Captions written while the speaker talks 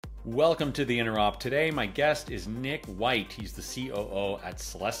Welcome to the Interop. Today, my guest is Nick White. He's the COO at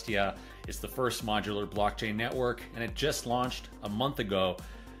Celestia. It's the first modular blockchain network, and it just launched a month ago.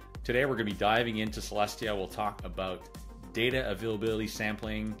 Today, we're going to be diving into Celestia. We'll talk about data availability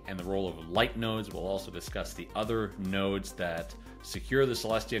sampling and the role of light nodes. We'll also discuss the other nodes that secure the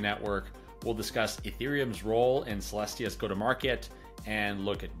Celestia network. We'll discuss Ethereum's role in Celestia's go-to-market and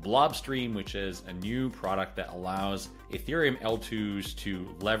look at Blobstream, which is a new product that allows Ethereum L2s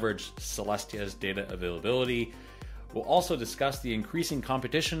to leverage Celestia's data availability. We'll also discuss the increasing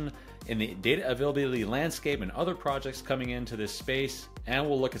competition in the data availability landscape and other projects coming into this space, and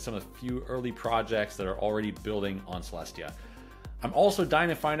we'll look at some of the few early projects that are already building on Celestia. I'm also dying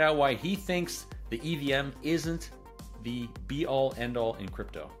to find out why he thinks the EVM isn't the be-all, end-all in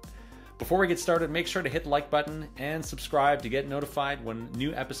crypto. Before we get started, make sure to hit the like button and subscribe to get notified when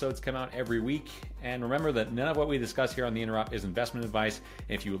new episodes come out every week. And remember that none of what we discuss here on the Interop is investment advice.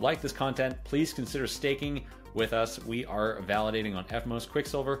 And if you would like this content, please consider staking with us. We are validating on Evmos,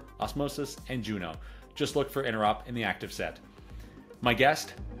 Quicksilver, Osmosis, and Juno. Just look for Interop in the active set. My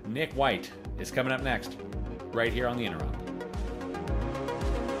guest, Nick White, is coming up next, right here on the Interop.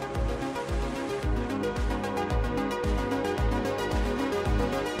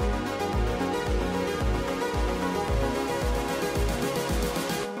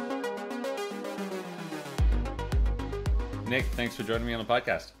 Nick, thanks for joining me on the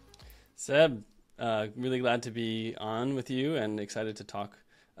podcast. Seb, really glad to be on with you and excited to talk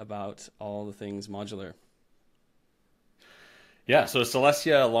about all the things modular. Yeah, so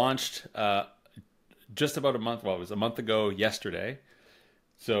Celestia launched just about a month, well, it was a month ago yesterday.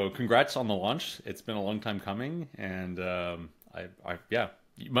 So congrats on the launch. It's been a long time coming, and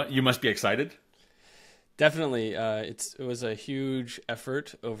you must be excited. Definitely. It was a huge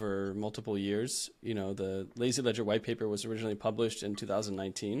effort over multiple years. You know, the Lazy Ledger white paper was originally published in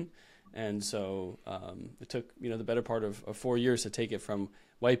 2019. And so it took, the better part of 4 years to take it from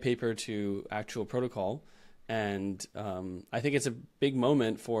white paper to actual protocol. And I think it's a big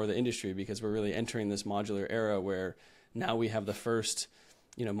moment for the industry because we're really entering this modular era where now we have the first,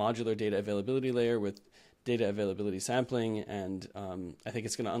 modular data availability layer with data availability sampling, and I think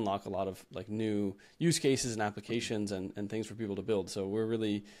it's going to unlock a lot of new use cases and applications and things for people to build. So we're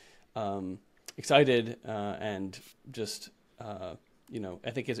really excited and just I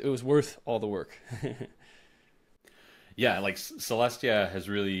think it was worth all the work. Yeah, Celestia has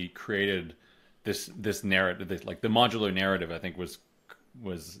really created this narrative, the modular narrative. I think was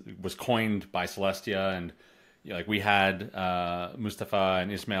coined by Celestia, and we had Mustafa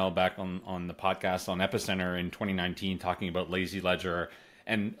and Ismail back on the podcast on Epicenter in 2019 talking about Lazy Ledger.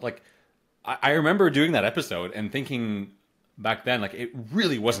 And I remember doing that episode and thinking back then, it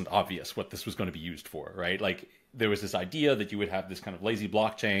really wasn't obvious what this was going to be used for, right? There was this idea that you would have this kind of lazy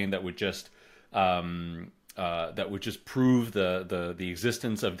blockchain that would just prove the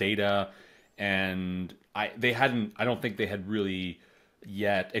existence of data. And I don't think they had really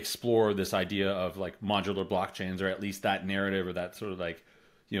yet explore this idea of modular blockchains, or at least that narrative, or that sort of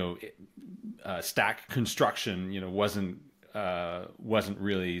stack construction wasn't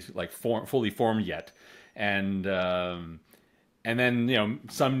really fully formed yet. And then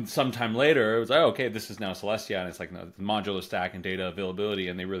sometime later it was okay, this is now Celestia, and it's the modular stack and data availability,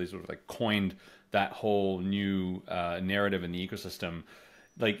 and they really sort of coined that whole new narrative in the ecosystem.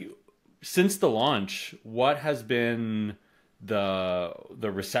 Since the launch, what has been the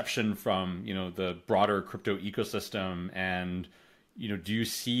reception from the broader crypto ecosystem, and do you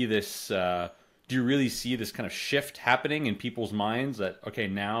see this do you really see this kind of shift happening in people's minds that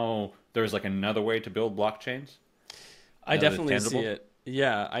now there's another way to build blockchains? I definitely see it.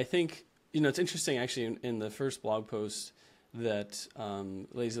 Yeah, I think it's interesting actually in the first blog post that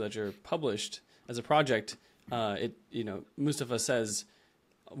Lazy Ledger published as a project, Mustafa says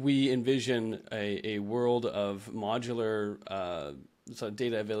we envision a world of modular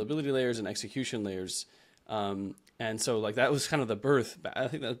data availability layers and execution layers. And so that was kind of the birth. I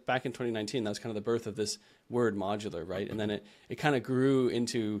think that back in 2019, that was kind of the birth of this word modular, right? And then it kind of grew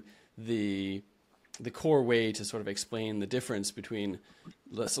into the core way to sort of explain the difference between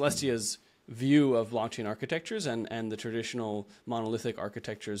Celestia's view of blockchain architectures and the traditional monolithic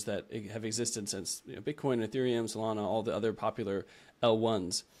architectures that have existed since Bitcoin, Ethereum, Solana, all the other popular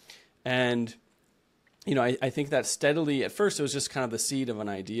L1s. And, I think that steadily, at first it was just kind of the seed of an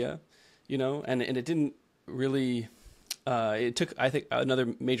idea, and it didn't really, it took, I think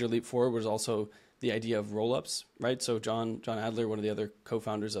another major leap forward was also the idea of rollups, right? So John Adler, one of the other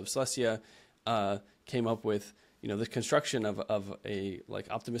co-founders of Celestia, came up with the construction of a like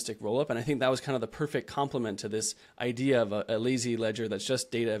optimistic rollup. And I think that was kind of the perfect complement to this idea of a lazy ledger that's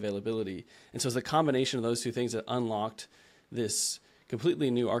just data availability. And so it's the combination of those two things that unlocked this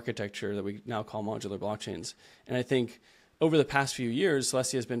completely new architecture that we now call modular blockchains. And I think over the past few years,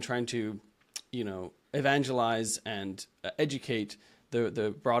 Celestia has been trying to, evangelize and educate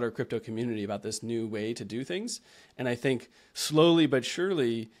the broader crypto community about this new way to do things. And I think slowly but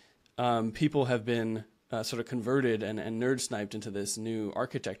surely, people have been sort of converted and nerd sniped into this new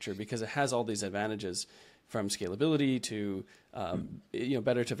architecture because it has all these advantages, from scalability to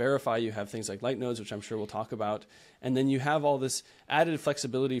better to verify. You have things like light nodes, which I'm sure we'll talk about, and then you have all this added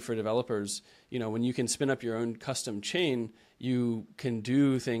flexibility for developers. When you can spin up your own custom chain, you can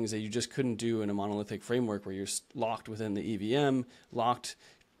do things that you just couldn't do in a monolithic framework where you're locked within the EVM,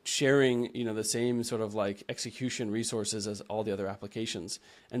 sharing the same sort of like execution resources as all the other applications.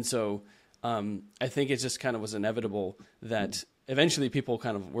 And so I think it just kind of was inevitable that eventually people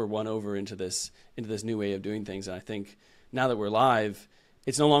kind of were won over into this new way of doing things. And I think now that we're live,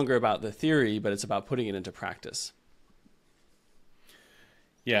 it's no longer about the theory, but it's about putting it into practice.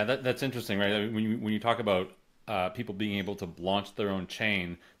 Yeah, that's interesting, right? I mean, when you talk about people being able to launch their own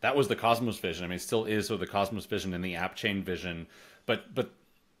chain, that was the Cosmos vision. I mean, it still is sort of the Cosmos vision and the app chain vision, but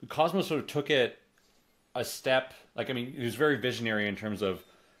Cosmos sort of took it a step. Like, I mean, it was very visionary in terms of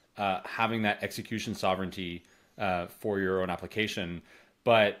having that execution sovereignty for your own application.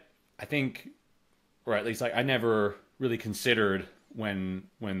 But I think, or at least I never really considered when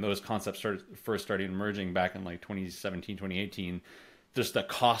those concepts first started emerging back in like 2017, 2018, just the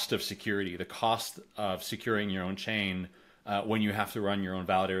cost of security, the cost of securing your own chain when you have to run your own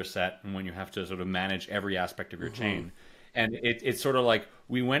validator set and when you have to sort of manage every aspect of your chain. And it's sort of like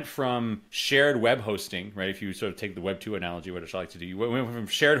we went from shared web hosting, right? If you sort of take the Web 2 analogy, which I like to do, we went from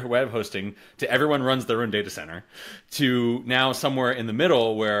shared web hosting to everyone runs their own data center to now somewhere in the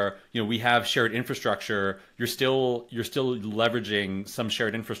middle where, we have shared infrastructure. You're still leveraging some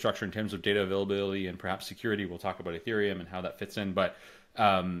shared infrastructure in terms of data availability and perhaps security. We'll talk about Ethereum and how that fits in. But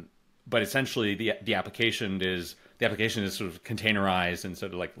essentially the application is sort of containerized and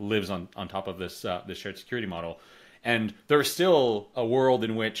sort of like lives on top of this shared security model. And there's still a world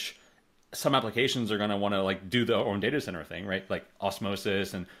in which some applications are going to want to like do their own data center thing, right? Like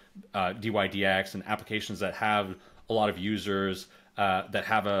Osmosis and DYDX and applications that have a lot of users, that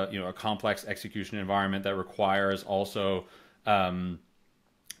have a complex execution environment that requires also to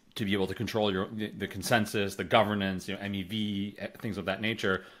be able to control the consensus, the governance, MEV, things of that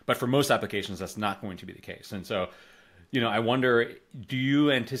nature. But for most applications, that's not going to be the case. And so, I wonder, do you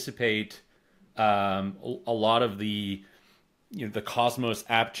anticipate a lot of the Cosmos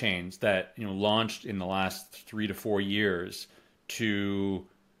app chains that launched in the last 3 to 4 years to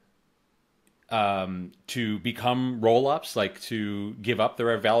become rollups, like to give up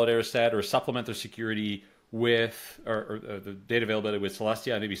their validator set or supplement their security with or the data availability with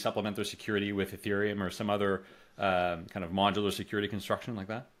Celestia, maybe supplement their security with Ethereum or some other kind of modular security construction like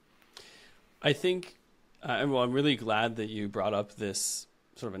that? I think, I'm really glad that you brought up this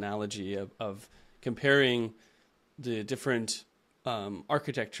sort of analogy of comparing the different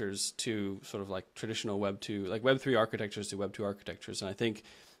architectures to sort of like traditional Web 2, like Web 3 architectures to Web 2 architectures. And I think,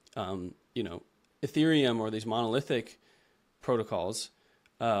 Ethereum or these monolithic protocols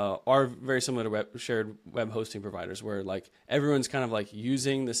are very similar to shared web hosting providers, where like everyone's kind of like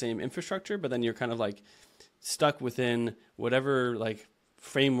using the same infrastructure, but then you're kind of like stuck within whatever like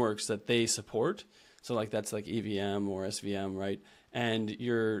frameworks that they support. So like that's like EVM or SVM, right? And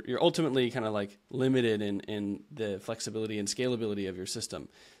you're ultimately kind of like limited in the flexibility and scalability of your system.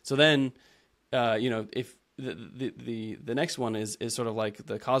 So then, if the next one is sort of like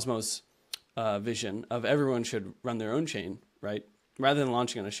the Cosmos vision of everyone should run their own chain, right? Rather than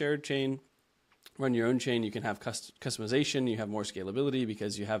launching on a shared chain, run your own chain. You can have customization. You have more scalability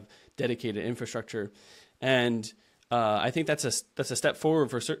because you have dedicated infrastructure, and I think that's a step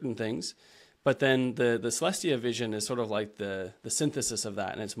forward for certain things. But then the Celestia vision is sort of like the synthesis of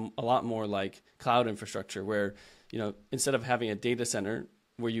that, and it's a lot more like cloud infrastructure, where instead of having a data center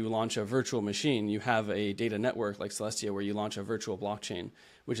where you launch a virtual machine, you have a data network like Celestia where you launch a virtual blockchain,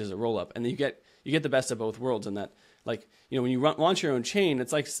 which is a rollup, and then you get the best of both worlds. In that, like when you launch your own chain,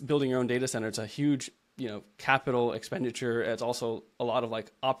 it's like building your own data center. It's a huge capital expenditure. It's also a lot of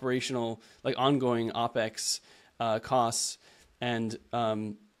like operational, like ongoing OpEx costs, and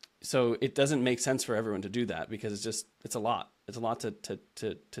so it doesn't make sense for everyone to do that because it's a lot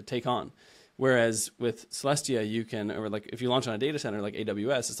to take on. Whereas with Celestia, you can, or like if you launch on a data center like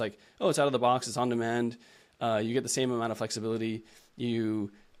AWS, it's like, oh, it's out of the box, it's on demand. You get the same amount of flexibility.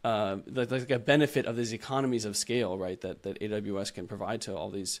 You like a benefit of these economies of scale, right? That AWS can provide to all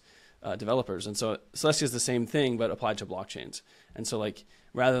these developers. And so Celestia is the same thing, but applied to blockchains. And so like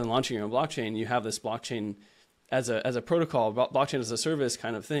rather than launching your own blockchain, you have this blockchain as a protocol, blockchain as a service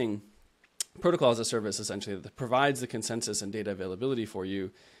kind of thing, protocol as a service essentially that provides the consensus and data availability for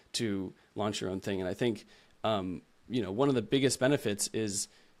you to launch your own thing. And I think one of the biggest benefits is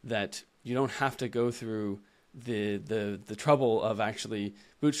that you don't have to go through the trouble of actually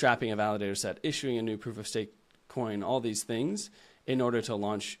bootstrapping a validator set, issuing a new proof of stake coin, all these things in order to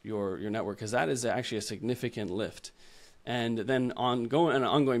launch your network, because that is actually a significant lift. And then on an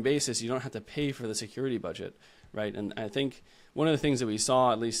ongoing basis, you don't have to pay for the security budget, right? And I think one of the things that we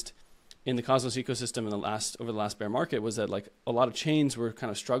saw, at least in the Cosmos ecosystem over the last bear market, was that like a lot of chains were kind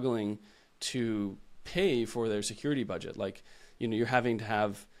of struggling to pay for their security budget. Like, you're having to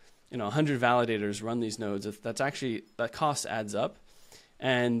have 100 validators run these nodes. That cost adds up,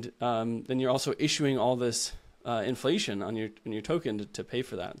 and then you're also issuing all this inflation on your token to pay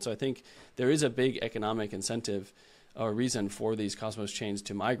for that. So I think there is a big economic incentive or reason for these Cosmos chains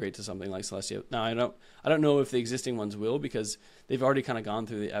to migrate to something like Celestia. Now I don't know if the existing ones will, because they've already kind of gone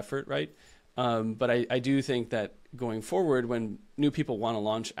through the effort, right? But I do think that going forward, when new people want to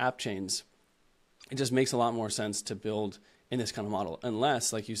launch app chains, it just makes a lot more sense to build in this kind of model,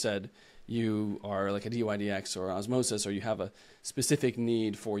 unless, like you said, you are like a DYDX or Osmosis, or you have a specific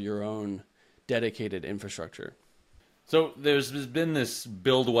need for your own dedicated infrastructure. So there's been this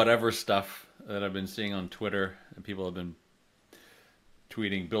build whatever stuff that I've been seeing on Twitter, and people have been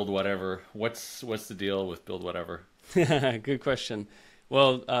tweeting build whatever. What's the deal with build whatever? Good question.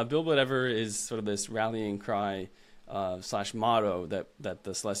 Well, build whatever is sort of this rallying cry / motto that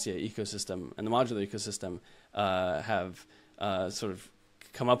the Celestia ecosystem and the modular ecosystem have sort of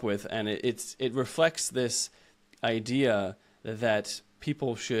come up with, and it reflects this idea that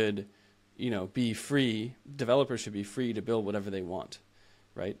people should be free, developers should be free to build whatever they want,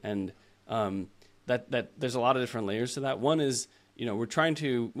 right? And that there's a lot of different layers to that. One is,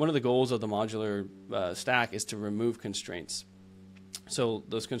 one of the goals of the modular stack is to remove constraints. So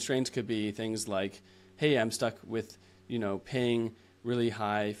those constraints could be things like, hey, I'm stuck with, paying really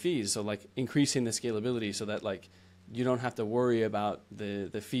high fees. So like increasing the scalability so that like you don't have to worry about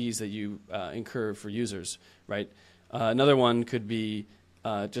the fees that you incur for users, right? Another one could be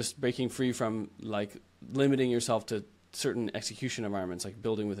just breaking free from like limiting yourself to certain execution environments, like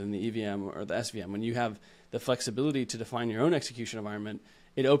building within the EVM or the SVM. When you have the flexibility to define your own execution environment,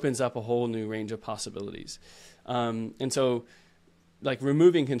 it opens up a whole new range of possibilities. And so like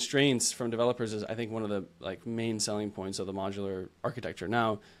removing constraints from developers is, I think, one of the like main selling points of the modular architecture.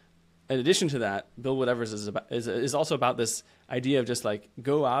 Now, in addition to that, build whatever is also about this idea of just like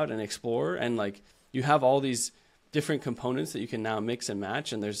go out and explore, and like you have all these different components that you can now mix and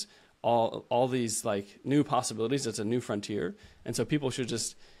match, and there's all these like new possibilities. It's a new frontier, and so people should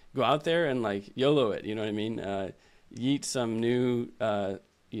just go out there and like YOLO it. You know what I mean? Yeet some new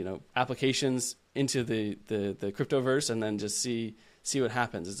applications into the cryptoverse, and then just see what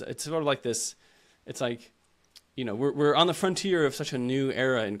happens. It's sort of like this. It's like, we're on the frontier of such a new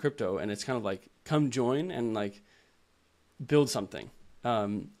era in crypto, and it's kind of like come join and like build something.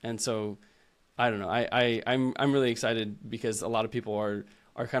 And so I don't know. I'm really excited because a lot of people are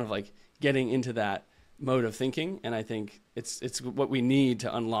kind of like getting into that mode of thinking, and I think it's what we need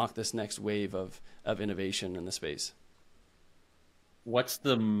to unlock this next wave of innovation in the space. What's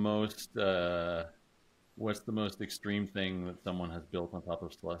the most extreme thing that someone has built on top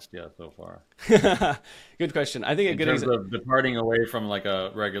of Celestia so far? Good question. I think in terms of departing away from like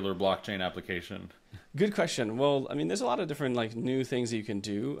a regular blockchain application. Good question. Well, I mean, there's a lot of different like new things that you can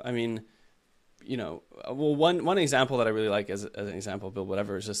do. I mean, one example that I really like as an example of build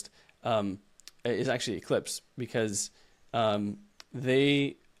whatever is just is actually Eclipse, because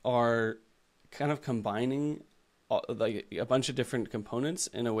they are kind of combining like a bunch of different components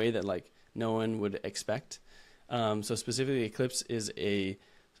in a way that like no one would expect. So specifically, Eclipse is a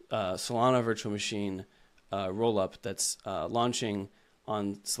Solana virtual machine rollup that's launching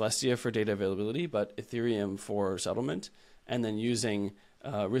on Celestia for data availability, but Ethereum for settlement, and then using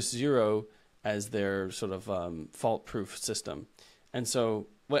RISC-0 as their sort of fault-proof system. And so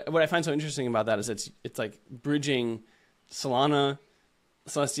what I find so interesting about that is it's like bridging Solana,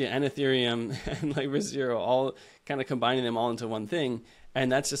 Celestia, and Ethereum, and like RISC-0, all kind of combining them all into one thing. And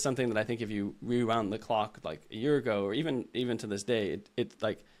that's just something that I think if you rewound the clock like a year ago, or even to this day, it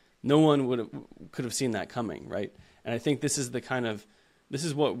like no one could have seen that coming, right? And I think this is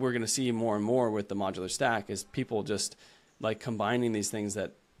what we're going to see more and more with the modular stack, is people just like combining these things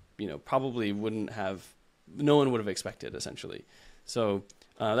that probably no one would have expected, essentially. So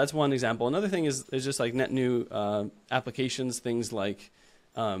That's one example. Another thing is just like net new applications, things like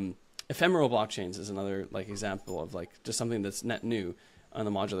ephemeral blockchains is another like example of like just something that's net new on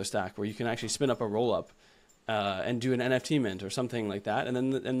the modular stack, where you can actually spin up a rollup and do an NFT mint or something like that, and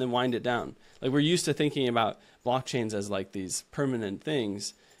then wind it down. Like we're used to thinking about blockchains as like these permanent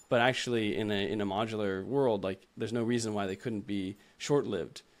things, but actually in a modular world, like there's no reason why they couldn't be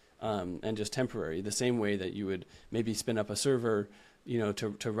short-lived and just temporary. The same way that you would maybe spin up a server,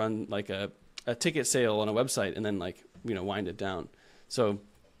 to run like a ticket sale on a website and then like wind it down. So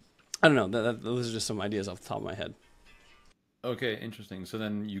I don't know. Those are just some ideas off the top of my head. Okay, interesting. So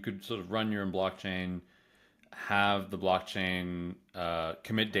then you could sort of run your own blockchain, have the blockchain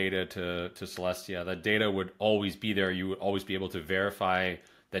commit data to Celestia. That data would always be there. You would always be able to verify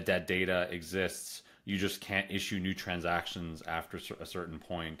that data exists. You just can't issue new transactions after a certain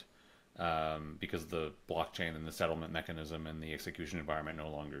point because the blockchain and the settlement mechanism and the execution environment no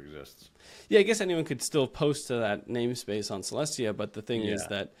longer exists. Yeah, I guess anyone could still post to that namespace on Celestia, but the thing is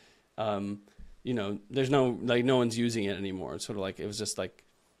that there's no one's using it anymore. It's sort of like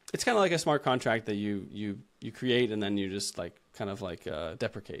it's kind of like a smart contract that you create and then you just like kind of like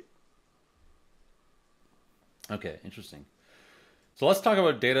deprecate. Okay, interesting. So let's talk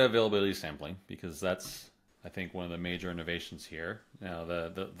about data availability sampling, because that's, I think, one of the major innovations here. Now,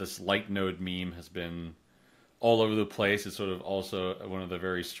 this light node meme has been all over the place. It's sort of also one of the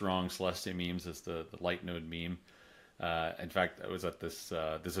very strong Celestia memes is the light node meme. In fact, I was at this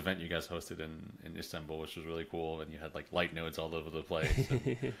event you guys hosted in Istanbul, which was really cool, and you had like light nodes all over the place.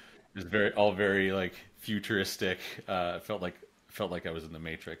 It was very like futuristic. It felt like I was in the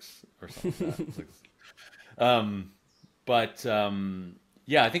Matrix or something like that.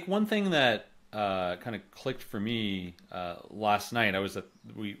 Yeah, I think one thing that kind of clicked for me last night,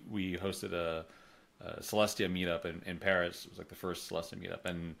 we hosted a Celestia meetup in Paris. It was like the first Celestia meetup,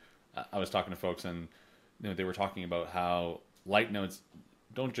 and I was talking to folks, and they were talking about how light nodes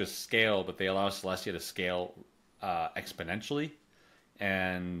don't just scale, but they allow Celestia to scale exponentially.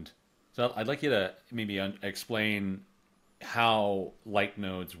 And so I'd like you to maybe explain how light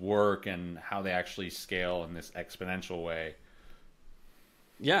nodes work and how they actually scale in this exponential way.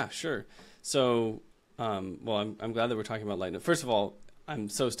 Yeah, sure. So, I'm glad that we're talking about light node. First of all, I'm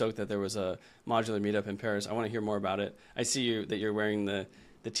so stoked that there was a modular meetup in Paris. I want to hear more about it. I see that you're wearing the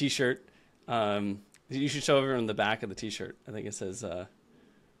T-shirt. You should show everyone the back of the T-shirt. I think it says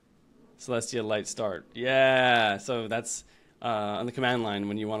Celestia Light Start. Yeah, so that's on the command line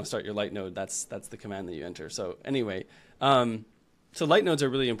when you want to start your light node. That's the command that you enter. So anyway, so light nodes are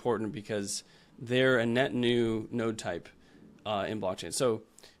really important because they're a net new node type in blockchain. So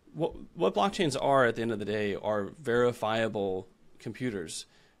what blockchains are at the end of the day are verifiable computers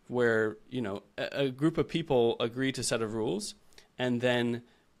where a group of people agree to a set of rules, and then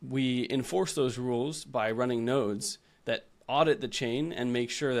we enforce those rules by running nodes that audit the chain and make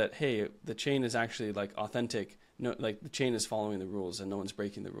sure that, hey, the chain is actually like authentic. No, like the chain is following the rules and no one's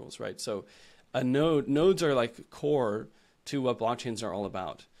breaking the rules, right? So nodes are like core to what blockchains are all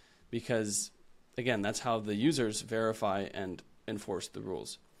about, because again, that's how the users verify and enforce the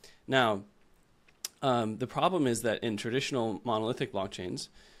rules. Now, the problem is that in traditional monolithic blockchains,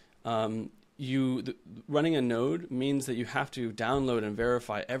 running a node means that you have to download and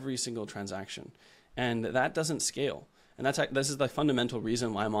verify every single transaction, and that doesn't scale. And this is the fundamental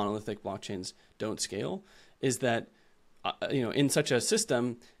reason why monolithic blockchains don't scale, is that in such a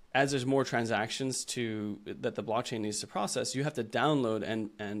system, as there's more transactions that the blockchain needs to process, you have to download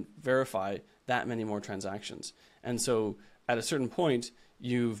and verify that many more transactions. And so at a certain point,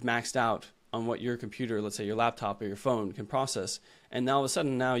 you've maxed out on what your computer, let's say your laptop or your phone, can process. And now all of a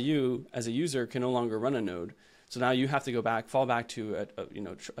sudden, now you as a user can no longer run a node. So now you have to fall back to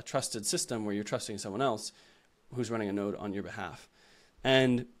a trusted system where you're trusting someone else who's running a node on your behalf.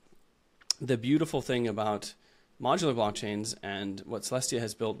 And the beautiful thing about modular blockchains and what Celestia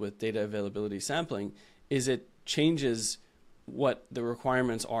has built with data availability sampling is it changes what the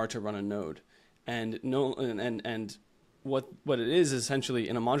requirements are to run a node. And what it is essentially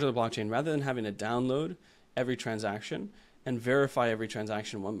in a modular blockchain, rather than having to download every transaction and verify every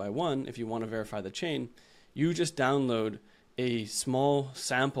transaction one by one, if you want to verify the chain, you just download a small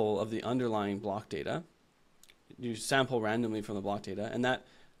sample of the underlying block data. You sample randomly from the block data, and that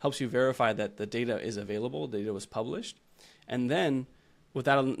helps you verify that the data is available, the data was published. And then what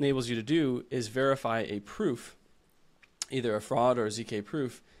that enables you to do is verify a proof, either a fraud or a ZK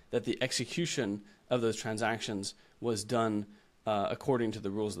proof, that the execution of those transactions was done according to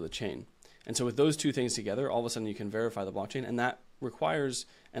the rules of the chain. And so with those two things together, all of a sudden you can verify the blockchain, and that requires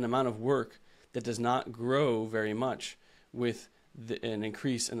an amount of work that does not grow very much with an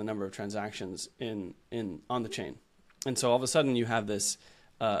increase in the number of transactions on the chain. And so all of a sudden you have this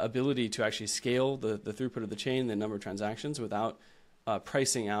ability to actually scale the throughput of the chain, the number of transactions, without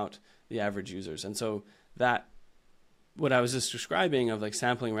pricing out the average users. And so that, what I was just describing of like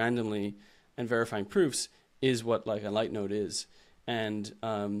sampling randomly and verifying proofs, is what like a light node is. And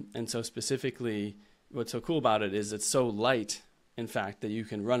so specifically, what's so cool about it is it's so light, in fact, that you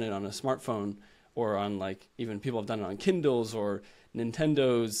can run it on a smartphone, or on like, even people have done it on Kindles or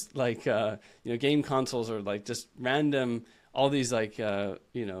Nintendo's like game consoles, or like just random, all these like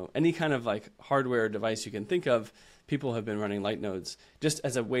any kind of like hardware device you can think of. People have been running light nodes just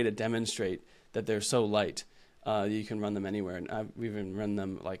as a way to demonstrate that they're so light. You can run them anywhere, and we've even run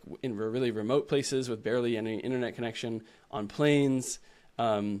them like in really remote places with barely any internet connection, on planes.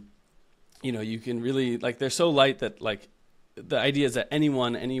 You can really, like, they're so light that like the idea is that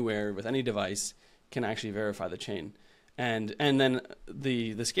anyone, anywhere, with any device can actually verify the chain. And then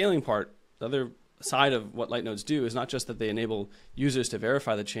the scaling part, the other side of what light nodes do, is not just that they enable users to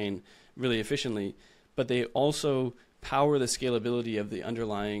verify the chain really efficiently, but they also power the scalability of the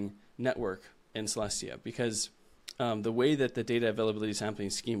underlying network in Celestia. Because the way that the data availability sampling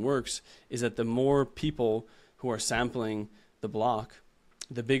scheme works is that the more people who are sampling the block,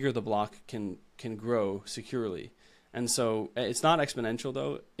 the bigger the block can grow securely. And so it's not exponential,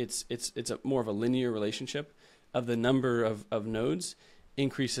 though. It's more of a linear relationship of the number of nodes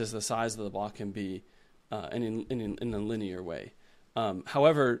increases the size of the block can be in a linear way.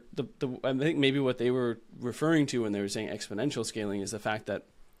 However, I think maybe what they were referring to when they were saying exponential scaling is the fact that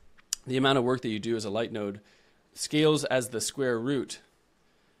the amount of work that you do as a light node scales as the square root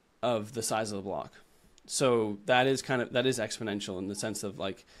of the size of the block. So that is exponential in the sense of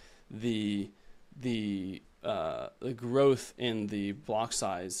like the growth in the block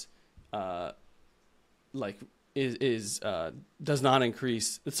size does not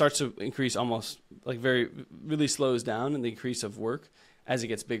increase. It starts to increase almost like really slows down in the increase of work as it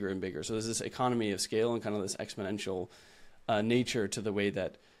gets bigger and bigger. So there's this economy of scale and kind of this exponential nature to the way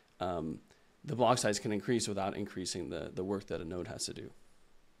that the block size can increase without increasing the work that a node has to do.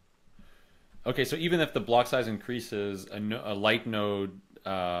 Okay, so even if the block size increases, a light node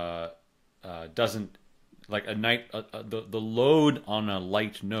doesn't, like the load on a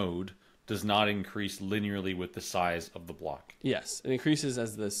light node does not increase linearly with the size of the block. Yes, it increases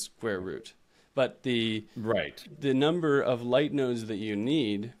as the square root. But the the number of light nodes that you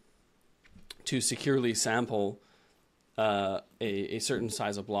need to securely sample a certain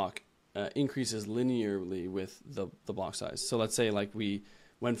size of block increases linearly with the block size. So let's say like we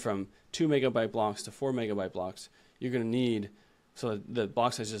went from 2 megabyte blocks to 4 megabyte blocks. You're going to need, so the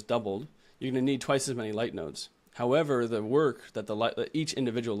block size just doubled, you're going to need twice as many light nodes. However, the work that that each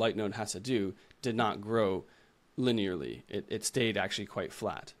individual light node has to do did not grow linearly. It stayed actually quite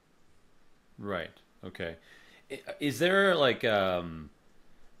flat. Right. Okay. Is there like do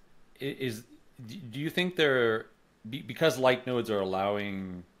you think because light nodes are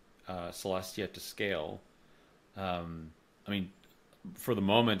allowing Celestia to scale? I mean, for the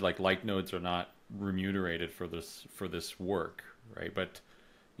moment, like light nodes are not remunerated for this work, right? But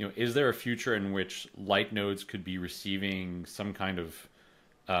is there a future in which light nodes could be receiving some kind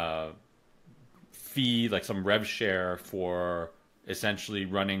of fee, like some rev share for essentially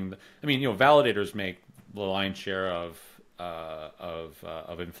running? Validators make the lion's share of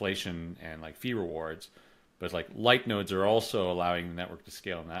inflation and like fee rewards, but like light nodes are also allowing the network to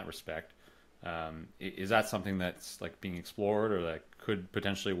scale in that respect. Is that something that's like being explored or that could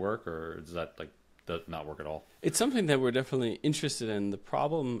potentially work, or does that does not work at all? It's something that we're definitely interested in. The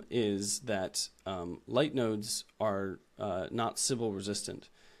problem is that light nodes are not Sybil resistant,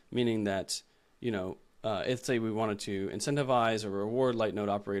 meaning that if say we wanted to incentivize or reward light node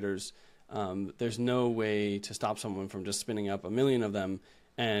operators, there's no way to stop someone from just spinning up 1 million of them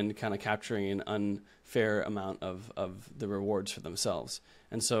and kind of capturing an unfair amount of the rewards for themselves.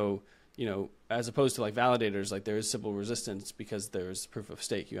 And so as opposed to like validators, like there is Sybil resistance because there's proof of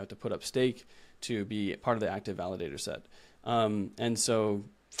stake. You have to put up stake to be part of the active validator set. And so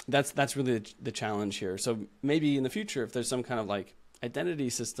that's really the challenge here. So maybe in the future, if there's some kind of like identity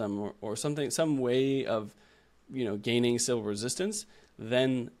system or something, some way of, gaining Sybil resistance,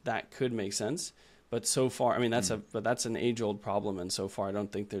 then that could make sense. But so far, that's an age-old problem. And so far, I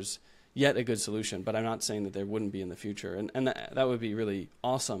don't think there's yet a good solution, but I'm not saying that there wouldn't be in the future. And that would be really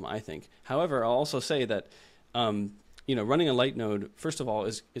awesome, I think. However, I'll also say that, running a light node, first of all,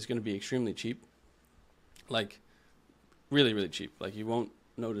 is going to be extremely cheap. Like really, really cheap. Like you won't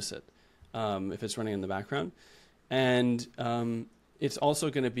notice it if it's running in the background. And it's also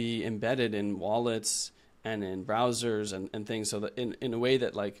going to be embedded in wallets and in browsers and things, so that in a way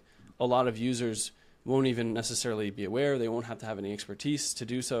that like a lot of users won't even necessarily be aware. They won't have to have any expertise to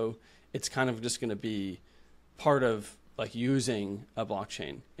do so. It's kind of just going to be part of like using a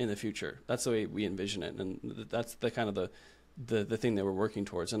blockchain in the future. That's the way we envision it, and that's the kind of the thing that we're working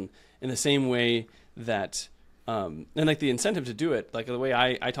towards. And in the same way that and like the incentive to do it, like the way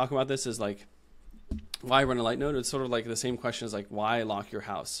I talk about this is like, why run a light node? It's sort of like the same question as like, why lock your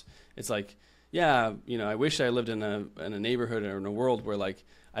house? It's like, yeah, you know, I wish I lived in a neighborhood or in a world where like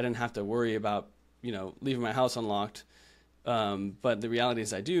I didn't have to worry about, you know, leaving my house unlocked. But the reality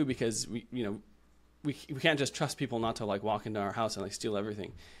is I do, because we can't just trust people not to like walk into our house and like steal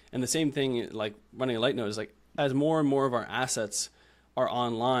everything. And the same thing, like running a light node is like, as more and more of our assets are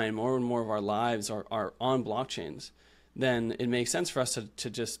online, more and more of our lives are on blockchains, then it makes sense for us to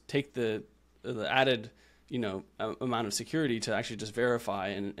just take the added, you know, amount of security to actually just verify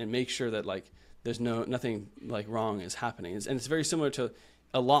and make sure that like there's nothing like wrong is happening. And it's very similar to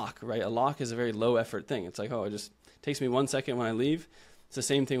a lock, right? A lock is a very low effort thing. It's like, oh, it just takes me 1 second when I leave. It's the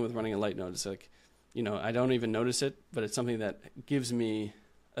same thing with running a light node. It's like, you know, I don't even notice it, but it's something that gives me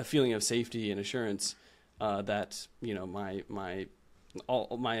a feeling of safety and assurance that, you know, my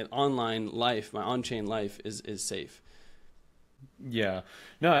online life, my on-chain life is safe. Yeah.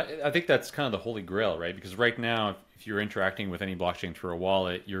 No, I think that's kind of the holy grail, right? Because right now, if you're interacting with any blockchain through a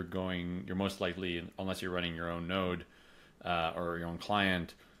wallet, you're most likely, unless you're running your own node or your own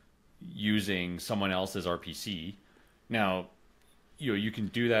client, using someone else's RPC. Now, you can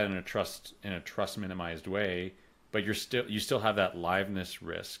do that in a trust minimized way, but you still have that liveness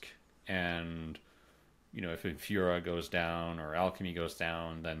risk. And you know, if Infura goes down or Alchemy goes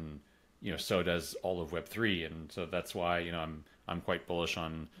down, then you know, so does all of Web3. And so that's why, you know, I'm quite bullish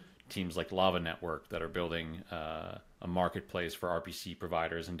on teams like Lava Network that are building a marketplace for RPC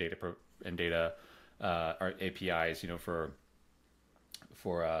providers and data APIs, you know, for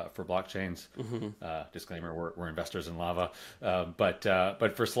blockchains. Mm-hmm. Disclaimer: we're investors in Lava, but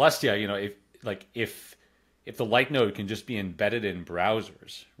for Celestia, you know, if the light node can just be embedded in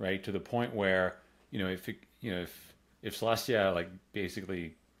browsers, right, to the point where, you know, if Celestia like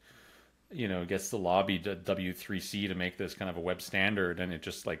basically, you know, gets the lobby to W3C to make this kind of a web standard, and it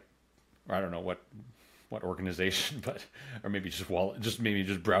just like, or I don't know what organization, but or maybe just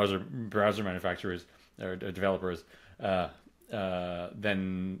browser manufacturers or developers,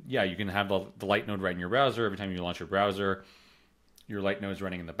 then yeah, you can have the light node right in your browser. Every time you launch your browser, your light node is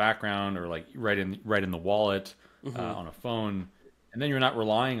running in the background, or like right in the wallet, mm-hmm. On a phone, and then you're not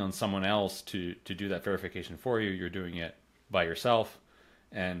relying on someone else to do that verification for you. You're doing it by yourself.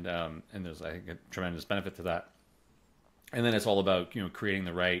 And there's, I think, a tremendous benefit to that. And then it's all about, you know, creating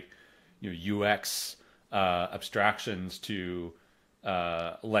the right, you know, UX abstractions to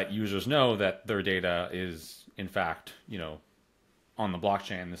let users know that their data is in fact, you know, on the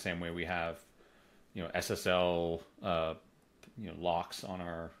blockchain, the same way we have, you know, SSL, you know, locks on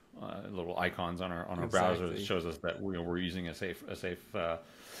our little icons on our browser that shows us that we're using a safe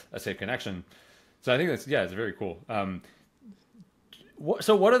connection. So I think that's, yeah, it's very cool.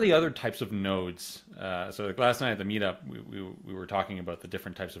 So what are the other types of nodes? So like last night at the meetup, we were talking about the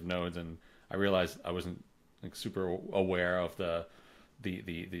different types of nodes, and I realized I wasn't like super aware of the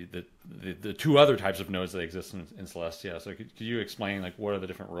two other types of nodes that exist in Celestia. So could you explain like what are the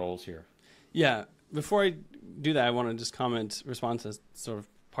different roles here? Yeah. Before I do that, I want to just respond to sort of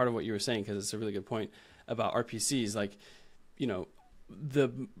part of what you were saying, because it's a really good point about RPCs. Like, you know, the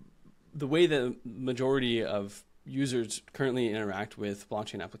way the majority of users currently interact with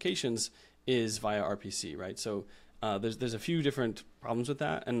blockchain applications is via RPC, right? So there's a few different problems with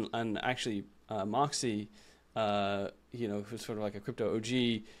that, and actually Moxie, you know, who's sort of like a crypto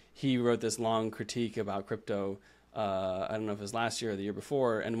OG, he wrote this long critique about crypto. I don't know if it was last year or the year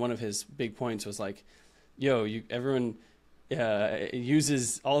before, and one of his big points was like, "Yo, everyone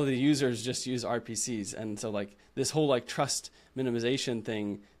uses, all of the users just use RPCs, and so like this whole like trust minimization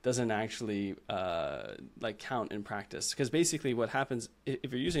thing doesn't actually like count in practice, because basically what happens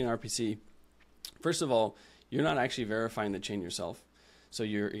if you're using an RPC, first of all, you're not actually verifying the chain yourself, so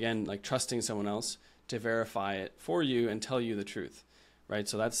you're again like trusting someone else to verify it for you and tell you the truth, right?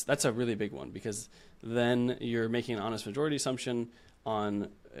 So that's a really big one, because then you're making an honest majority assumption on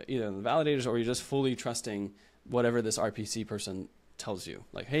either the validators, or you're just fully trusting whatever this RPC person tells you.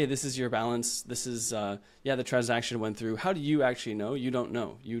 Like, hey, this is your balance. This is the transaction went through. How do you actually know? You don't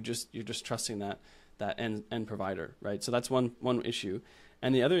know. You're just trusting that end provider, right? So that's one issue.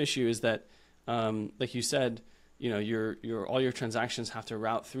 And the other issue is that, like you said, you know, your all your transactions have to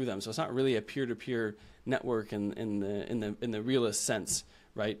route through them. So it's not really a peer-to-peer network in the realist sense,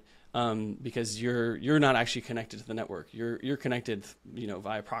 right? because you're not actually connected to the network. You're connected,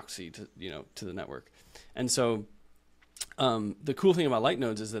 via proxy to the network. And so the cool thing about light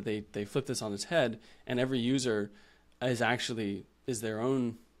nodes is that they flip this on its head, and every user is their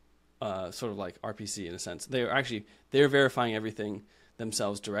own sort of like RPC in a sense. They're verifying everything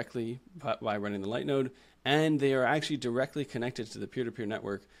themselves directly by running the light node, and they are actually directly connected to the peer-to-peer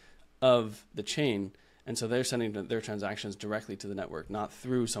network of the chain. And so they're sending their transactions directly to the network, not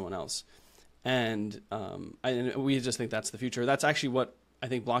through someone else. And we just think that's the future. That's actually what I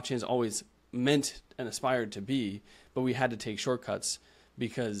think blockchains always meant and aspired to be, but we had to take shortcuts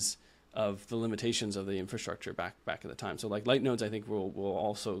because of the limitations of the infrastructure back at the time. So like light nodes, I think will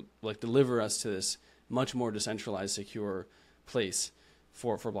also like deliver us to this much more decentralized, secure place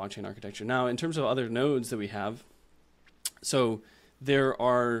for blockchain architecture. Now, in terms of other nodes that we have, so there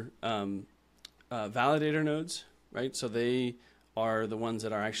are validator nodes, right? So they are the ones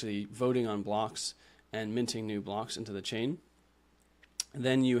that are actually voting on blocks and minting new blocks into the chain. And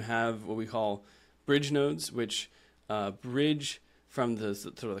then you have what we call bridge nodes, which bridge from the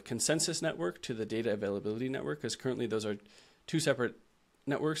sort of the consensus network to the data availability network, because currently those are two separate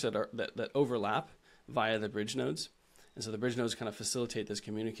networks that overlap via the bridge nodes. And so the bridge nodes kind of facilitate this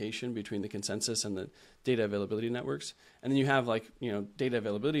communication between the consensus and the data availability networks. And then you have data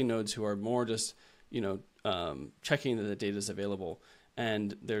availability nodes who are more just checking that the data is available.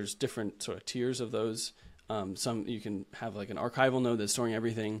 And there's different sort of tiers of those. Some you can have like an archival node that's storing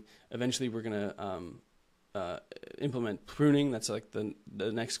everything. Eventually we're going to implement pruning. That's like the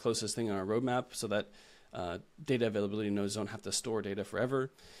next closest thing on our roadmap, so that data availability nodes don't have to store data forever.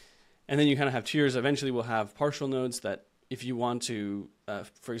 And then you kind of have tiers. Eventually we'll have partial nodes that if you want to,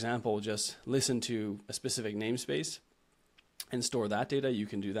 for example, just listen to a specific namespace and store that data, you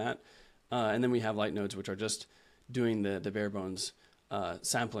can do that. And then we have light nodes, which are just doing the bare bones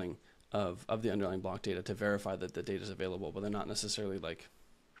sampling of the underlying block data to verify that the data is available, but they're not necessarily like,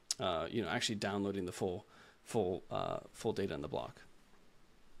 actually downloading the full data in the block.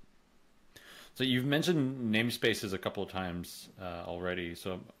 So you've mentioned namespaces a couple of times already.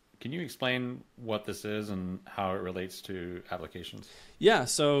 So can you explain what this is and how it relates to applications? Yeah.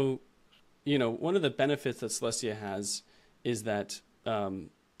 So, one of the benefits that Celestia has is that, as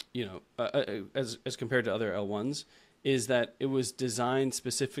compared to other L1s, is that it was designed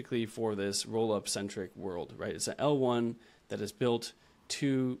specifically for this roll-up centric world, right? It's an L1 that is built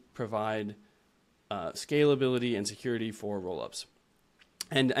to provide scalability and security for rollups,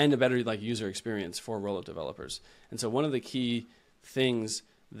 and a better user experience for rollup developers. And so one of the key things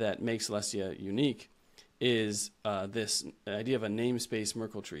that makes Celestia unique is this idea of a namespace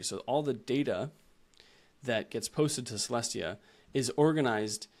Merkle tree. So all the data that gets posted to Celestia is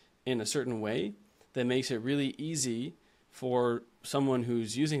organized in a certain way that makes it really easy for someone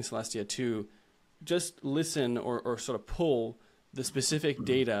who's using Celestia to just listen or sort of pull the specific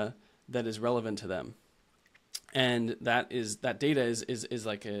data that is relevant to them. And that data is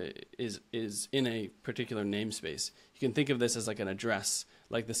in a particular namespace. You can think of this as like an address,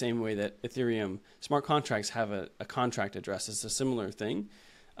 like the same way that Ethereum smart contracts have a contract address. It's a similar thing,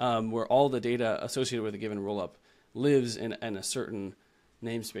 where all the data associated with a given rollup lives in a certain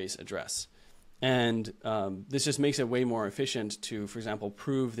namespace address. And this just makes it way more efficient to, for example,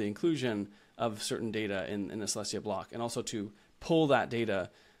 prove the inclusion of certain data in a Celestia block, and also to pull that data,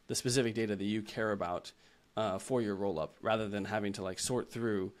 the specific data that you care about, for your rollup, rather than having to sort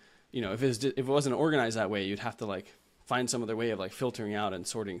through. If it wasn't organized that way, you'd have to find some other way of filtering out and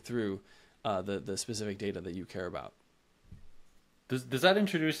sorting through the specific data that you care about. Does that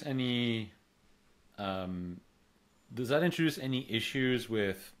introduce any issues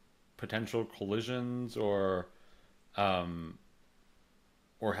with potential collisions or having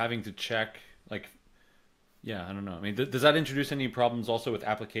to check I don't know. I mean, does that introduce any problems also with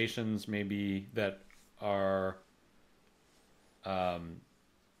applications maybe that are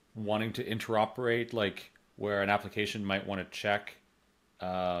wanting to interoperate, where an application might want to check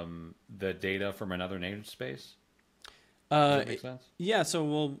the data from another namespace? Does that make sense? Yeah.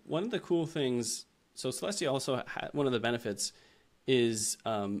 So, one of the cool things, so Celestia also one of the benefits is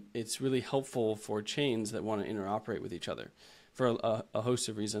it's really helpful for chains that want to interoperate with each other for a host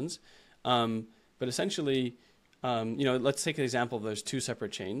of reasons. But essentially, let's take an example. There's two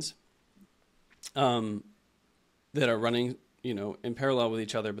separate chains that are running, in parallel with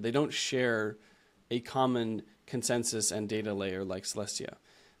each other, but they don't share a common consensus and data layer like Celestia.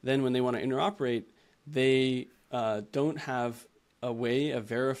 Then when they want to interoperate, they don't have a way of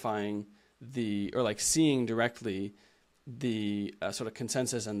verifying seeing directly the sort of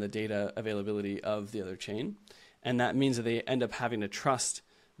consensus and the data availability of the other chain. And that means that they end up having to trust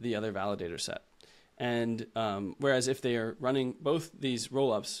the other validator set. And whereas if they are running both these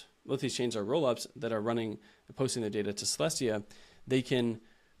rollups, both these chains are rollups that are running, posting their data to Celestia,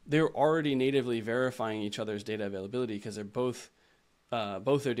 they're already natively verifying each other's data availability because they're both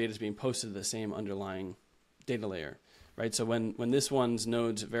their data is being posted to the same underlying data layer, right? So when this one's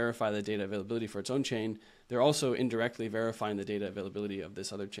nodes verify the data availability for its own chain, they're also indirectly verifying the data availability of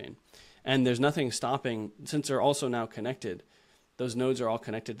this other chain. And there's nothing stopping, since they're also now connected, those nodes are all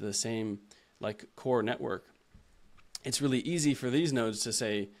connected to the same like core network. It's really easy for these nodes to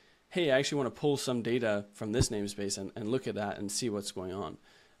say, hey, I actually want to pull some data from this namespace and look at that and see what's going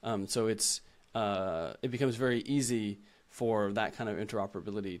on. So it becomes very easy for that kind of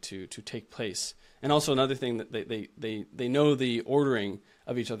interoperability to take place. And also another thing that they know the ordering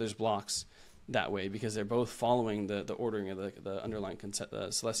of each other's blocks that way because they're both following the ordering of the underlying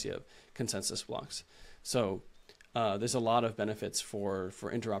Celestia consensus blocks. So there's a lot of benefits for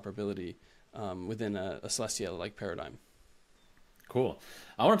interoperability within a Celestia-like paradigm. Cool.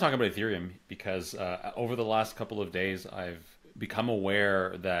 I want to talk about Ethereum because over the last couple of days, I've become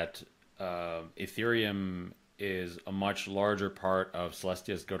aware that Ethereum is a much larger part of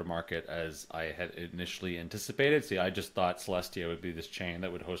Celestia's go-to-market as I had initially anticipated. See, I just thought Celestia would be this chain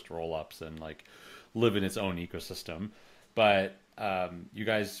that would host rollups and like live in its own ecosystem. But you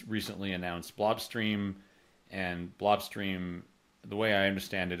guys recently announced Blobstream, and Blobstream, the way I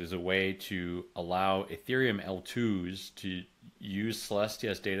understand it, is a way to allow Ethereum L2s to use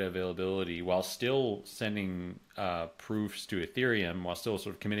Celestia's data availability while still sending proofs to Ethereum, while still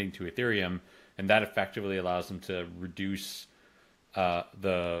sort of committing to Ethereum, and that effectively allows them to reduce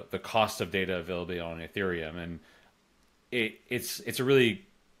the cost of data availability on Ethereum. And it's a really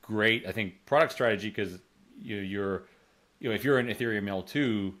great, I think, product strategy because if you're an Ethereum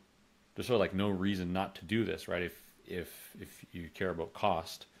L2, there's sort of like no reason not to do this, right? If you care about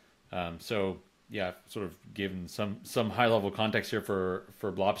cost. So yeah, sort of given some high level context here for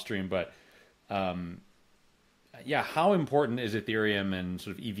Blobstream, but yeah, how important is Ethereum and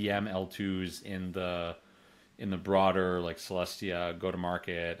sort of EVM L2s in the broader like Celestia go to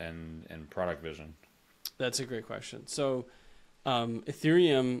market and product vision? That's a great question. So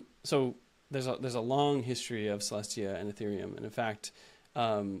Ethereum, so there's a long history of Celestia and Ethereum, and in fact,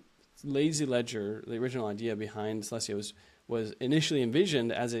 Lazy Ledger, the original idea behind Celestia, was initially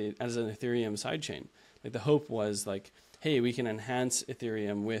envisioned as an Ethereum sidechain. Like the hope was like, hey, we can enhance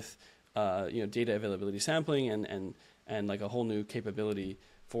Ethereum with data availability sampling and like a whole new capability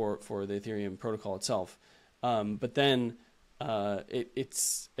for the Ethereum protocol itself. But then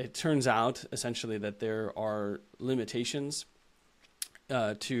it turns out essentially that there are limitations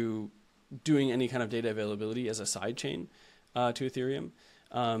to doing any kind of data availability as a sidechain to Ethereum.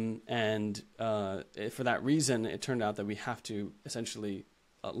 And for that reason, it turned out that we have to essentially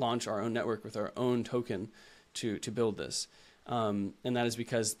launch our own network with our own token to build this. And that is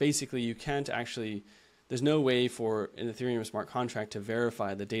because basically you can't actually, there's no way for an Ethereum smart contract to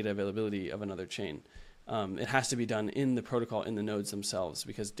verify the data availability of another chain. It has to be done in the protocol, in the nodes themselves,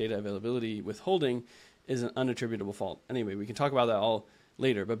 because data availability withholding is an unattributable fault. Anyway, we can talk about that all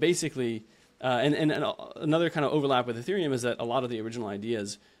later. But basically, and another kind of overlap with Ethereum is that a lot of the original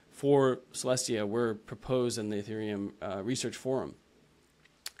ideas for Celestia were proposed in the Ethereum research forum.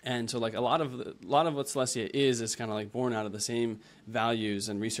 And so like a lot of what Celestia is kind of like born out of the same values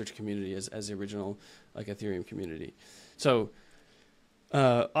and research community as the original like Ethereum community. So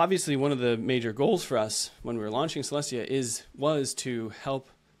obviously one of the major goals for us when we were launching Celestia was to help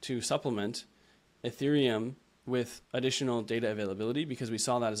to supplement Ethereum with additional data availability, because we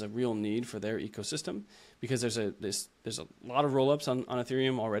saw that as a real need for their ecosystem, because there's a lot of rollups on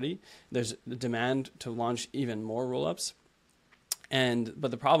Ethereum already. There's the demand to launch even more rollups.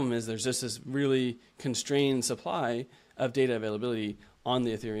 But the problem is there's just this really constrained supply of data availability on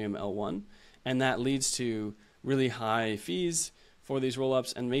the Ethereum L1, and that leads to really high fees for these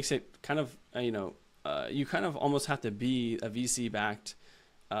rollups and makes it kind of you kind of almost have to be a VC backed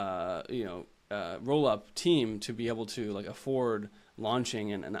rollup team to be able to like afford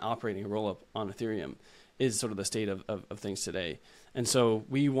launching and operating a rollup on Ethereum is sort of the state of things today. And so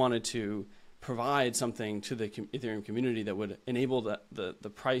we wanted to provide something to the Ethereum community that would enable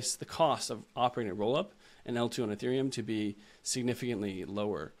the cost of operating a rollup and L2 on Ethereum to be significantly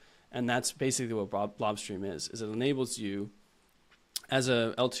lower. And that's basically what Blobstream is it enables you as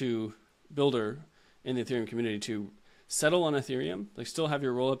a L2 builder in the Ethereum community to settle on Ethereum, like still have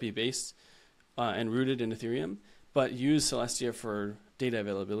your rollup be based and rooted in Ethereum, but use Celestia for data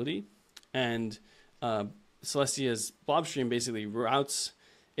availability. And Celestia's Blobstream basically routes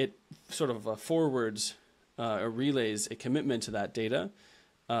it, sort of forwards or relays a commitment to that data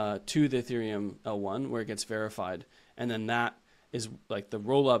to the Ethereum L1 where it gets verified. And then that is like the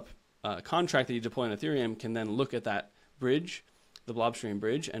roll-up contract that you deploy on Ethereum can then look at that bridge, the Blobstream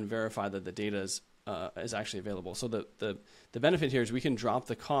bridge, and verify that the data is actually available. So the benefit here is we can drop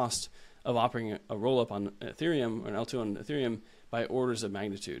the cost of operating a roll-up on Ethereum or an L2 on Ethereum by orders of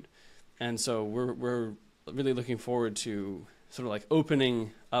magnitude. And so we're really looking forward to sort of like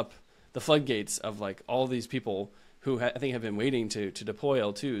opening up the floodgates of like all these people who I think have been waiting to deploy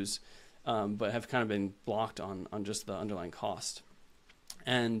L2s, but have kind of been blocked on just the underlying cost.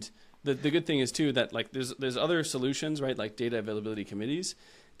 And the good thing is too that like there's other solutions, right? Like data availability committees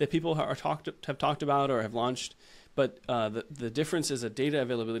that people have talked about or have launched. But the difference is a data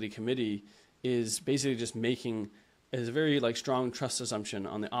availability committee is basically just is a very like strong trust assumption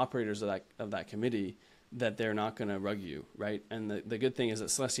on the operators of that committee that they're not going to rug you, right? And the good thing is that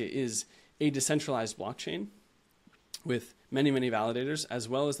Celestia is a decentralized blockchain with many, many validators, as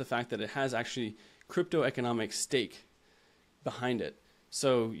well as the fact that it has actually crypto economic stake behind it.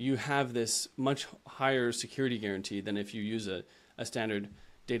 So you have this much higher security guarantee than if you use a standard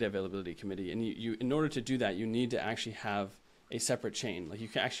data availability committee. And you in order to do that, you need to actually have a separate chain. Like you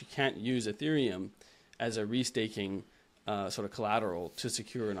can't use Ethereum as a restaking sort of collateral to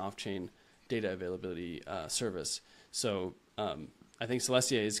secure an off-chain data availability service. So I think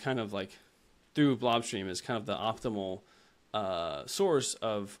Celestia is kind of like, through Blobstream, is kind of the optimal source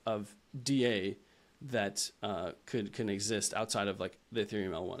of DA that can exist outside of like the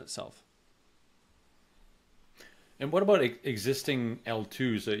Ethereum L1 itself. And what about existing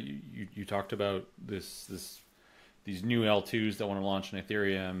L2s? You talked about these new L2s that want to launch on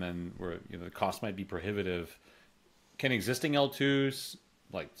Ethereum, and where the cost might be prohibitive. Can existing L2s,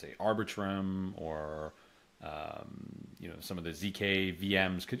 like say Arbitrum or some of the ZK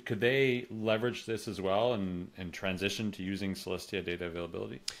VMs, could they leverage this as well and transition to using Celestia data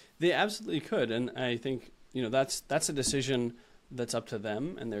availability? They absolutely could, and I think that's a decision that's up to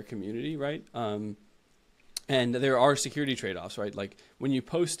them and their community, right? And there are security trade-offs, right? Like when you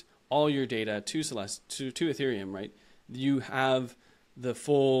post all your data to Ethereum, right? You have the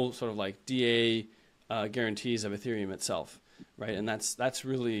full sort of like DA guarantees of Ethereum itself, right? And that's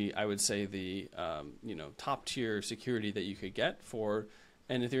really, I would say, the top tier security that you could get for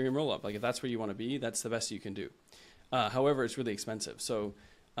an Ethereum rollup. Like if that's where you want to be, that's the best you can do. However, it's really expensive. So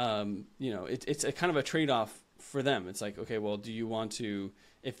it's a kind of a trade-off for them. It's like, okay, well, do you want to,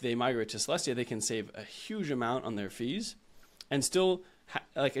 if they migrate to Celestia, they can save a huge amount on their fees and still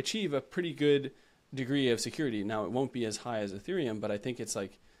achieve a pretty good degree of security. Now, it won't be as high as Ethereum, but I think it's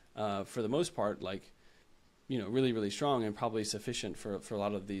like, for the most part, like, really, really strong and probably sufficient for a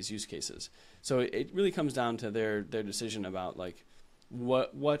lot of these use cases. So it really comes down to their decision about like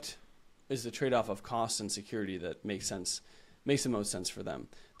what is the trade-off of cost and security that makes the most sense for them.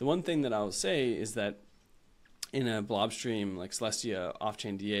 The one thing that I'll say is that in a Blobstream like Celestia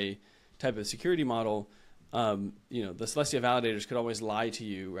off-chain DA type of security model, the Celestia validators could always lie to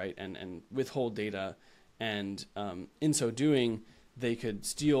you, right, and withhold data, and in so doing, they could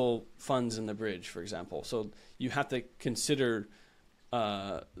steal funds in the bridge, for example. So you have to consider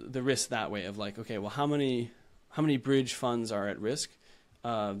the risk that way of like, okay, well, how many bridge funds are at risk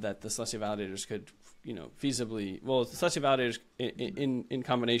that the Celestia validators could, feasibly, well, the Celestia validators in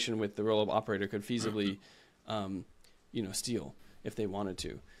combination with the rollup operator could feasibly, steal if they wanted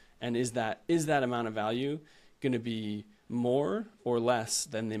to. And is that amount of value going to be more or less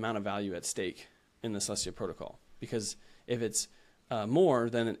than the amount of value at stake in the Celestia protocol? Because if it's more,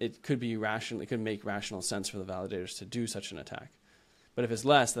 then it could be rational. It could make rational sense for the validators to do such an attack. But if it's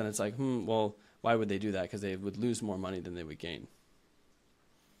less, then it's like, well, why would they do that? Because they would lose more money than they would gain.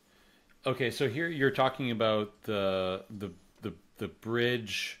 Okay, so here you're talking about the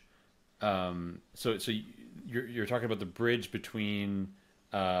bridge. So you're talking about the bridge between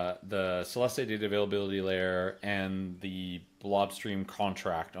the Celestia data availability layer and the Blobstream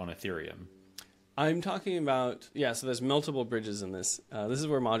contract on Ethereum. I'm talking about, so there's multiple bridges in this. This is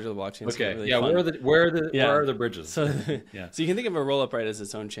where modular blockchains get really fun. Where are the bridges? So, so you can think of a rollup, right, as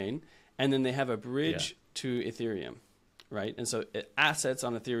its own chain, and then they have a bridge to Ethereum, right? And so assets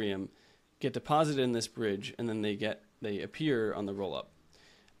on Ethereum get deposited in this bridge, and then they appear on the rollup.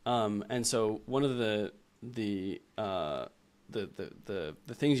 And so one of the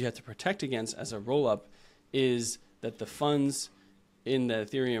things you have to protect against as a rollup is that the funds in the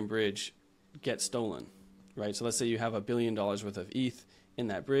Ethereum bridge get stolen, right? So let's say you have $1 billion worth of ETH in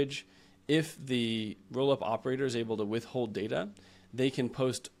that bridge. If the rollup operator is able to withhold data, they can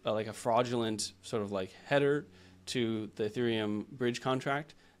post like a fraudulent sort of like header to the Ethereum bridge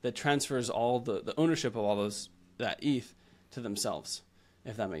contract that transfers all the ownership of all that ETH to themselves.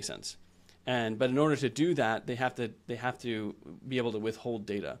 if that makes sense. But in order to do that, they have to be able to withhold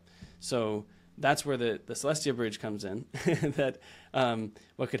data. So that's where the Celestia bridge comes in. That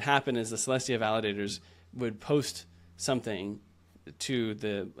what could happen is the Celestia validators would post something to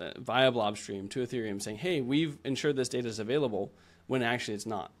the via Blobstream to Ethereum saying, "Hey, we've ensured this data is available," when actually it's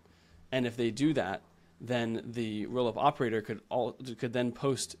not. And if they do that, then the rollup operator could then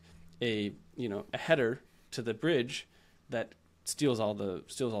post a header to the bridge that steals all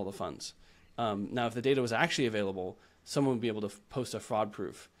the funds. Now, if the data was actually available, someone would be able to post a fraud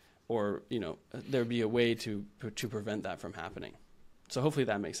proof, or there'd be a way to prevent that from happening. So hopefully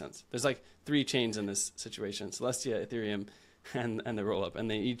that makes sense. There's like 3 chains in this situation: Celestia, Ethereum, and the rollup, and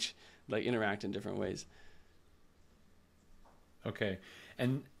they each like interact in different ways. Okay,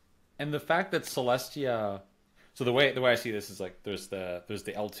 and the fact that Celestia, so the way I see this is like there's the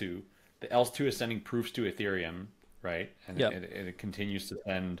L2. The L2 is sending proofs to Ethereum, right? And Yep. it continues to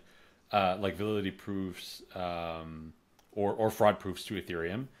send like validity proofs or fraud proofs to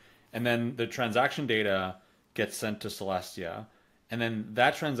Ethereum, and then the transaction data gets sent to Celestia, and then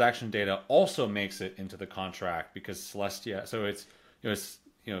that transaction data also makes it into the contract because Celestia. So it's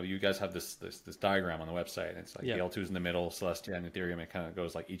you guys have this diagram on the website, and it's like the L2 is in the middle, Celestia and Ethereum. It kind of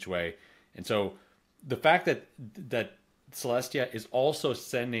goes like each way, and so the fact that Celestia is also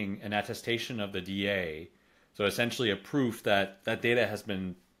sending an attestation of the DA, so essentially a proof that data has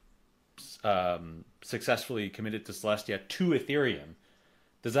been successfully committed to Celestia to Ethereum.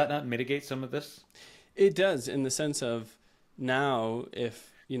 Does that not mitigate some of this? It does, in the sense of now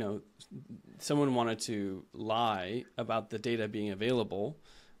if someone wanted to lie about the data being available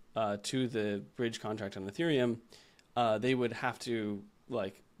to the bridge contract on Ethereum, they would have to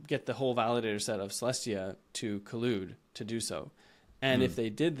like get the whole validator set of Celestia to collude to do so. And if they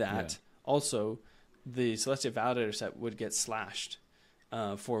did that, also the Celestia validator set would get slashed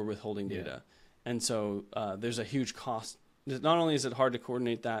for withholding data. And so there's a huge cost. Not only is it hard to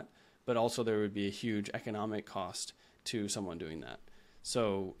coordinate that, but also there would be a huge economic cost to someone doing that.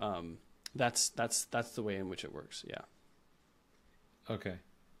 So that's the way in which it works. Yeah. Okay.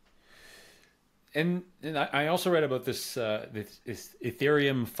 And I also read about this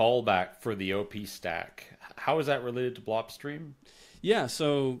Ethereum fallback for the OP stack. How is that related to Blobstream? Yeah,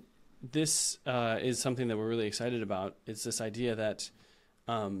 so this is something that we're really excited about. It's this idea that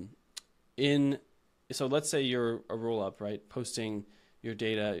so let's say you're a rollup, right, posting your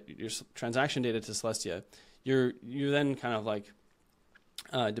data, your transaction data to Celestia. You're then kind of like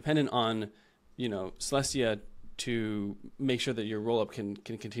dependent on Celestia to make sure that your rollup can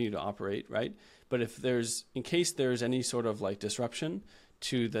continue to operate, right? But in case there's any sort of like disruption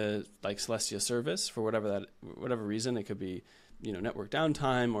to the like Celestia service for whatever reason, it could be network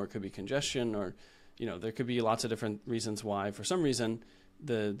downtime, or it could be congestion, or there could be lots of different reasons why for some reason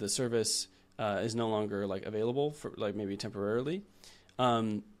the service is no longer like available for like maybe temporarily.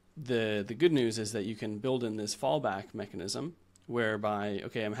 The good news is that you can build in this fallback mechanism whereby,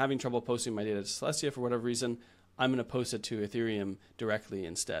 okay, I'm having trouble posting my data to Celestia for whatever reason, I'm going to post it to Ethereum directly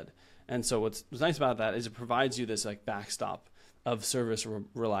instead. And so what's nice about that is it provides you this like backstop of service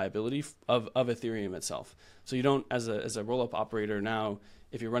reliability of Ethereum itself. So you don't, as a rollup operator now,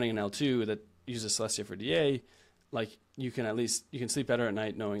 if you're running an L2 that uses Celestia for DA, like you can sleep better at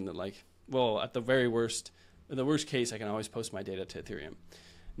night knowing that like, well, at the worst case, I can always post my data to Ethereum.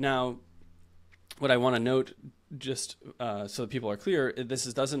 Now, what I want to note, just so that people are clear,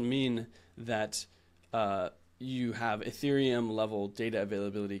 doesn't mean that you have Ethereum level data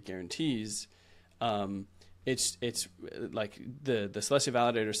availability guarantees. It's like the Celestia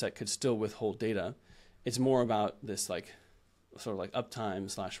validator set could still withhold data. It's more about this like sort of like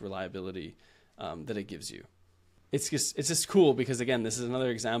uptime / reliability that it gives you. It's just cool because again, this is another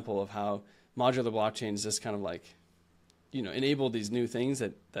example of how modular blockchains just kind of like enable these new things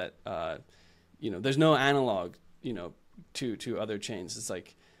that there's no analog to other chains. It's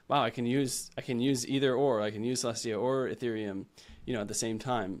like, wow, I can use either or. I can use Celestia or Ethereum at the same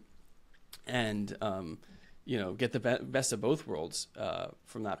time, and get the best of both worlds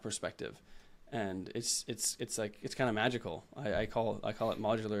from that perspective. And it's kind of magical. I call it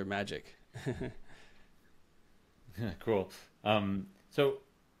modular magic. Cool. So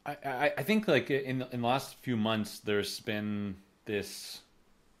I think like in the last few months, there's been this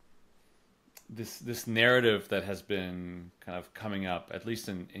narrative that has been kind of coming up, at least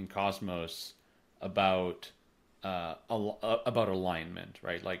in Cosmos, about alignment,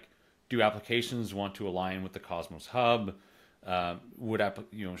 right? Like, do applications want to align with the Cosmos Hub? Would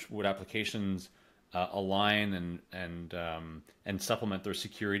applications align and supplement their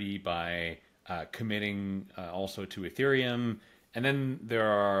security by committing also to Ethereum? And then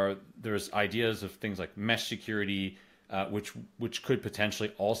there's ideas of things like mesh security, which could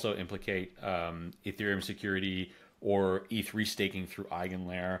potentially also implicate Ethereum security or ETH restaking through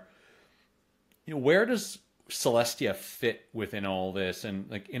EigenLayer. Where does Celestia fit within all this? And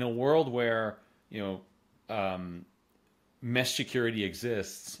like in a world where mesh security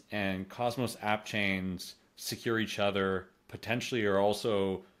exists and Cosmos app chains secure each other, potentially are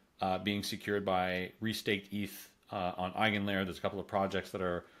also being secured by restaked ETH on EigenLayer. There's a couple of projects that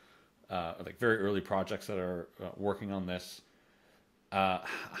are like very early projects that are working on this.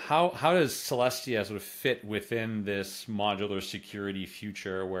 How does Celestia sort of fit within this modular security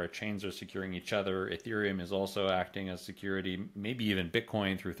future where chains are securing each other? Ethereum is also acting as security, maybe even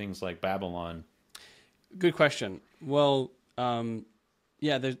Bitcoin through things like Babylon. Good question. Well,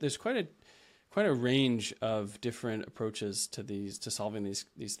 yeah, there's quite a range of different approaches to solving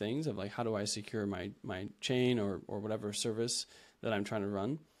these things of like, how do I secure my chain or whatever service that I'm trying to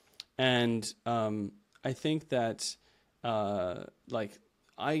run? And I think that like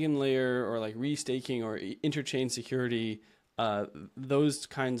EigenLayer or like restaking or interchain security, those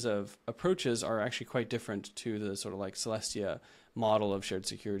kinds of approaches are actually quite different to the sort of like Celestia model of shared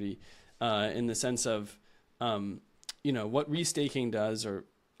security, in the sense of what restaking does, or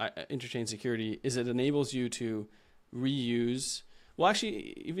interchain security, is it enables you to reuse. Well,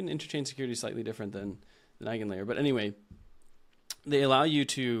 actually, even interchain security is slightly different than EigenLayer, but anyway, they allow you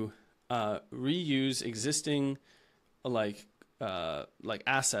to reuse existing like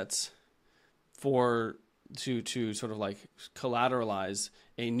assets to sort of like collateralize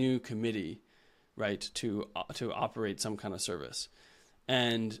a new committee, right, to operate some kind of service.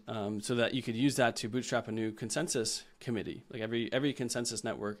 And so that you could use that to bootstrap a new consensus committee. Like every consensus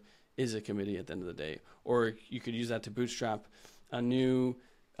network is a committee at the end of the day. Or you could use that to bootstrap a new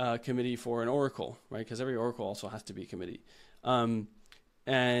committee for an oracle, right? Because every oracle also has to be a committee. So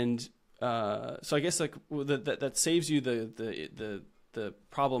I guess like that saves you the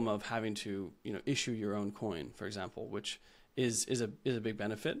problem of having to issue your own coin, for example, which is a big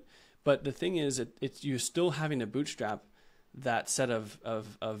benefit. But the thing is, you're still having to bootstrap that set of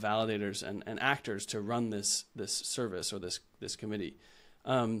validators and actors to run this service or this committee.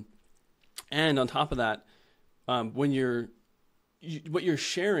 And on top of that, what you're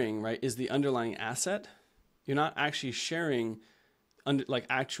sharing, right, is the underlying asset. You're not actually sharing like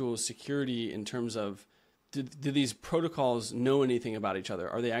actual security in terms of do these protocols know anything about each other?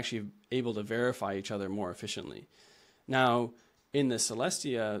 Are they actually able to verify each other more efficiently? Now, in the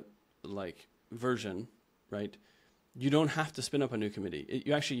Celestia like version, right, you don't have to spin up a new committee.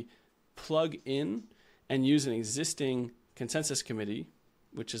 You actually plug in and use an existing consensus committee,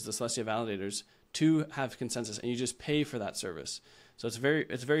 which is the Celestia validators, to have consensus, and you just pay for that service. So it's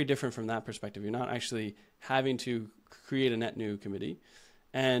very different from that perspective. You're not actually having to create a net new committee.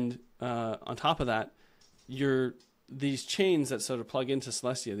 And on top of that, these chains that sort of plug into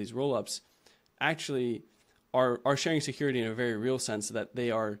Celestia, these rollups, actually are sharing security in a very real sense, that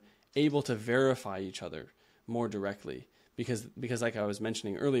they are able to verify each other more directly, because like I was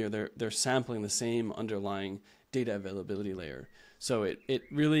mentioning earlier, they're sampling the same underlying data availability layer. So it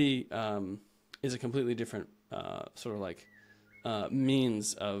really is a completely different sort of like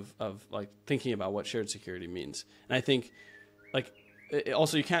means of like thinking about what shared security means. And I think like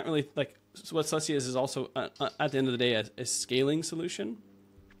also you can't really like, so what Celestia is also at the end of the day a scaling solution,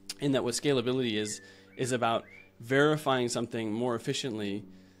 in that what scalability is about verifying something more efficiently.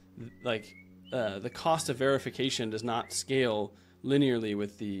 Like the cost of verification does not scale linearly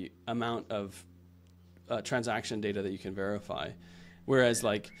with the amount of transaction data that you can verify. Whereas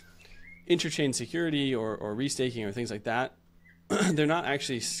like interchain security or restaking or things like that, they're not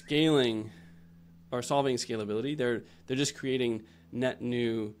actually scaling or solving scalability. They're just creating net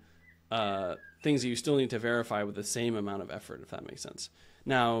new things that you still need to verify with the same amount of effort, if that makes sense.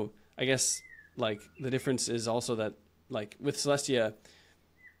 Now, I guess like the difference is also that like with Celestia,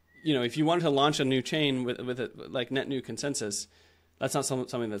 if you wanted to launch a new chain with a, like net new consensus, that's not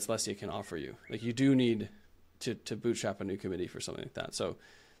something that Celestia can offer you. Like you do need to bootstrap a new committee for something like that. So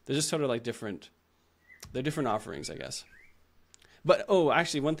they're just sort of like different offerings, I guess. But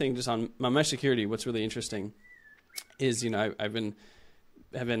actually, one thing just on my mesh security, what's really interesting is I've been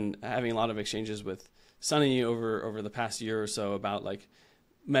having a lot of exchanges with Sunny over the past year or so about like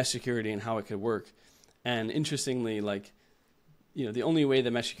mesh security and how it could work. And interestingly, like the only way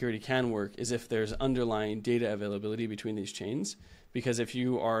that mesh security can work is if there's underlying data availability between these chains. Because if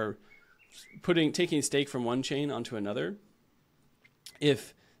you are taking a stake from one chain onto another,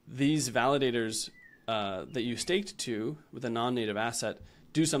 if these validators that you staked to with a non-native asset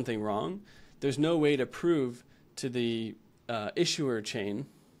do something wrong, there's no way to prove to the issuer chain,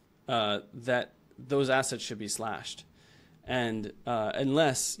 that those assets should be slashed. And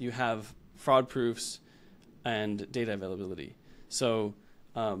unless you have fraud proofs and data availability. So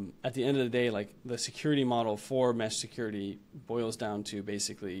at the end of the day, like the security model for mesh security boils down to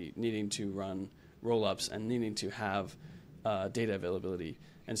basically needing to run roll-ups and needing to have data availability.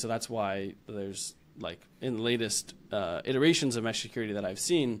 And so that's why there's like in the latest iterations of mesh security that I've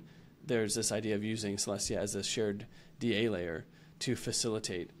seen, there's this idea of using Celestia as a shared DA layer to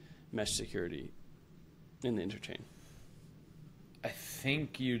facilitate mesh security in the interchain. I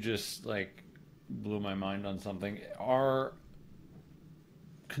think you just like blew my mind on something. Are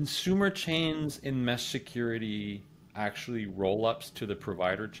consumer chains in mesh security actually roll-ups to the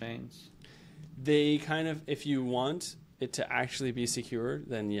provider chains? They kind of, if you want it to actually be secure,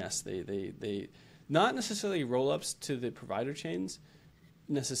 then yes, they not necessarily roll-ups to the provider chains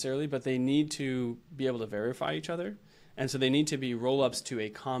necessarily, but they need to be able to verify each other. And so they need to be roll-ups to a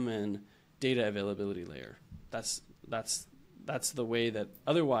common data availability layer. That's the way that,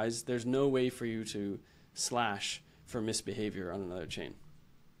 otherwise there's no way for you to slash for misbehavior on another chain.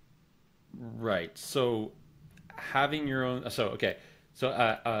 Right. So having your own, a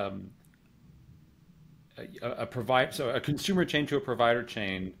consumer chain to a provider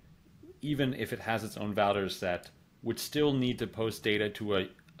chain, even if it has its own validator set, would still need to post data to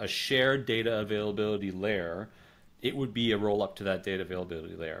a shared data availability layer. It would be a roll up to that data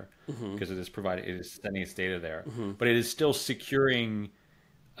availability layer because it is sending its data there, but it is still securing.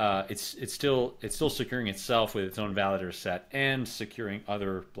 It's still securing itself with its own validator set and securing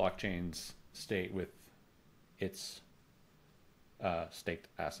other blockchains' state with its staked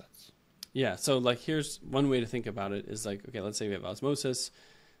assets. Yeah. So like, here's one way to think about it is like, okay, let's say we have Osmosis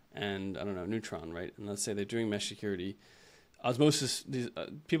and I don't know, Neutron, right? And let's say they're doing mesh security. Osmosis, these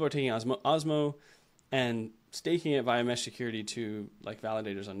people are taking Osmo and staking it via mesh security to like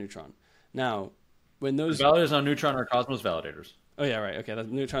validators on Neutron. Now, when those validators on Neutron are Cosmos validators. Oh yeah, right. Okay,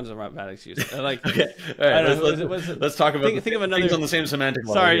 Neutron's a bad excuse. Like, okay, all right. Let's talk about think of another things on the same semantic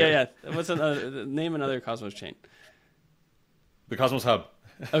level. Sorry, yeah. What's name another Cosmos chain? The Cosmos Hub.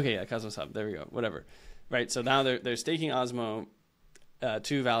 Okay, yeah, Cosmos Hub. There we go. Whatever. Right. So now they're staking Osmo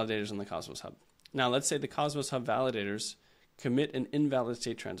to validators on the Cosmos Hub. Now let's say the Cosmos Hub validators commit an invalid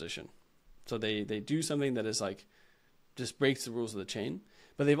state transition. So they do something that is like just breaks the rules of the chain,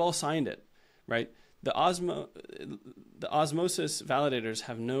 but they've all signed it, right? The Osmosis validators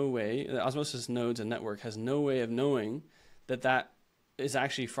have no way, the Osmosis nodes and network has no way of knowing that is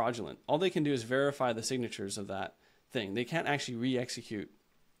actually fraudulent. All they can do is verify the signatures of that thing. They can't actually re-execute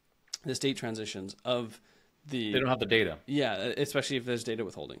the state transitions of the... They don't have the data. Yeah, especially if there's data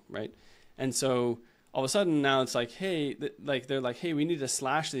withholding, right? And so all of a sudden now it's like, hey, they're like, hey, we need to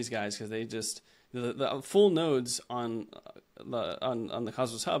slash these guys because they just... The full nodes on the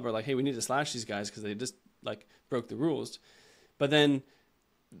Cosmos Hub are like, hey, we need to slash these guys because they just like broke the rules. But then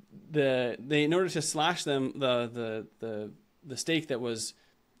in order to slash them, the stake that was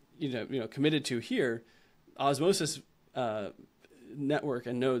committed to here, Osmosis network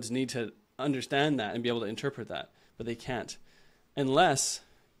and nodes need to understand that and be able to interpret that, but they can't unless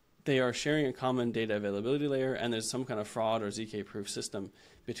they are sharing a common data availability layer and there's some kind of fraud or ZK proof system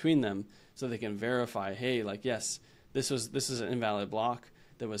between them so they can verify, hey, like, yes, this is an invalid block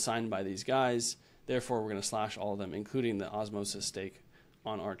that was signed by these guys. Therefore, we're going to slash all of them, including the Osmosis stake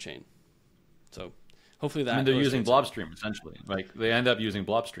on our chain. So hopefully that... they're using Blobstream, essentially. Like, they end up using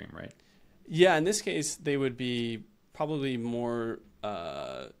Blobstream, right? Yeah, in this case, they would be probably more...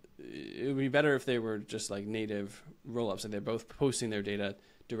 it would be better if they were just like native rollups and they're both posting their data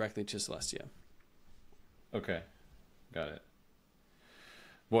directly to Celestia. Okay, got it.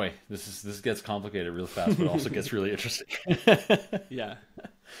 Boy, this gets complicated real fast, but also gets really interesting. Yeah.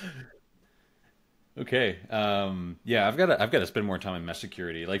 Okay. Yeah, I've got to spend more time in mesh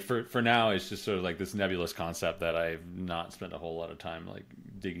security. Like for now, it's just sort of like this nebulous concept that I've not spent a whole lot of time like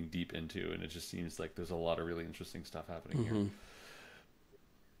digging deep into, and it just seems like there's a lot of really interesting stuff happening here.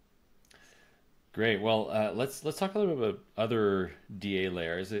 Great. Well, let's talk a little bit about other DA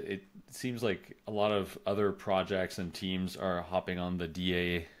layers. It seems like a lot of other projects and teams are hopping on the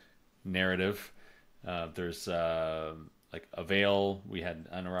DA narrative. There's like Avail. We had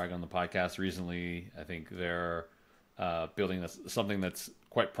Anurag on the podcast recently. I think they're building something that's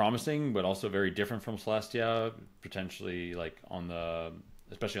quite promising, but also very different from Celestia, potentially like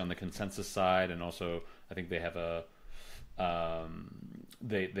especially on the consensus side, and also I think they have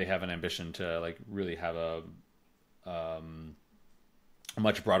they have an ambition to like really have a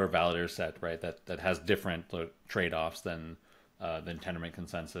much broader validator set, right? That has different trade-offs than Tendermint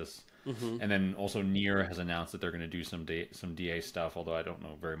consensus. Mm-hmm. And then also Near has announced that they're going to do some DA stuff, although I don't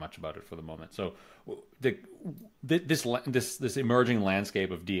know very much about it for the moment. So this emerging landscape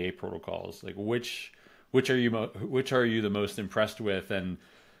of DA protocols, like which are you the most impressed with, and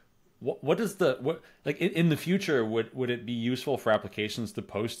what is like in the future, would it be useful for applications to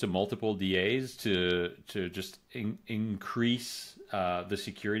post to multiple DAs to just increase the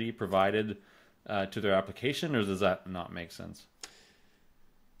security provided to their application, or does that not make sense?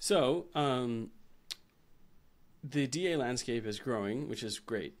 So the DA landscape is growing, which is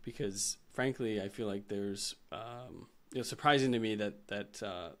great because, frankly, I feel like there's surprising to me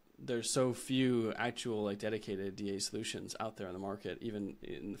that there's so few actual like dedicated DA solutions out there on the market, even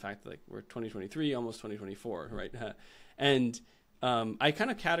in the fact that like we're 2023, almost 2024, right? And I kind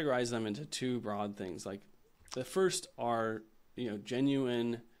of categorize them into two broad things. Like the first are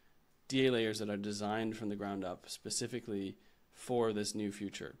genuine DA layers that are designed from the ground up specifically for this new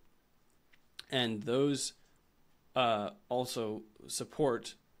future, and those also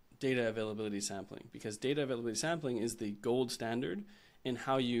support data availability sampling, because data availability sampling is the gold standard in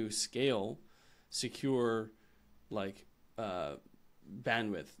how you scale secure like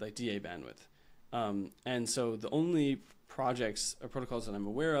bandwidth, like DA bandwidth. And so the only projects or protocols that I'm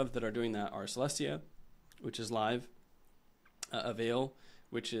aware of that are doing that are Celestia, which is live, Avail,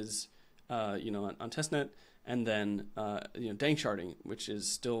 which is on testnet, and then dank sharding, which is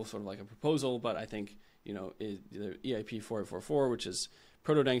still sort of like a proposal, but I think is the EIP 4844, which is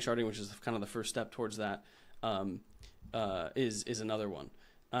proto dank sharding, which is kind of the first step towards that, is another one.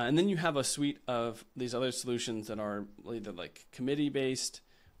 And then you have a suite of these other solutions that are either like committee based,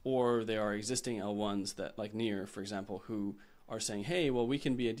 or they are existing L1s that, like Near, for example, who are saying, hey, well, we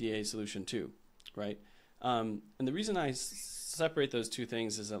can be a DA solution too, right? And the reason I separate those two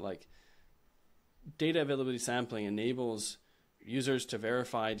things is that like data availability sampling enables users to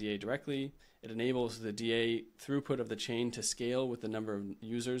verify DA directly. It enables the DA throughput of the chain to scale with the number of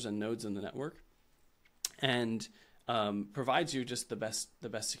users and nodes in the network, and provides you just the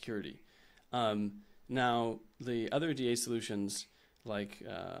best security. Now, the other DA solutions like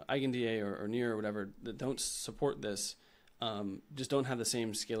EigenDA or Near or whatever that don't support this just don't have the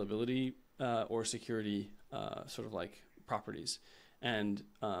same scalability or security sort of like properties. And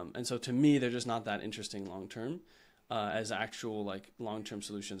so to me, they're just not that interesting long term as actual like long term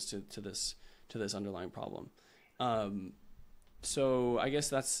solutions to this underlying problem. So I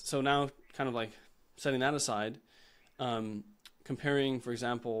guess so now kind of like setting that aside, comparing, for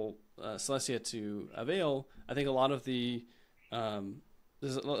example, Celestia to Avail, I think a lot of there's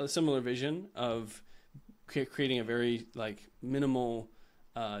a similar vision of creating a very like minimal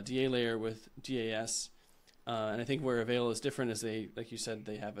DA layer with DAS. And I think where Avail is different is they, like you said,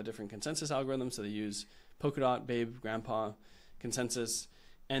 they have a different consensus algorithm. So they use Polkadot, Babe, Grandpa consensus,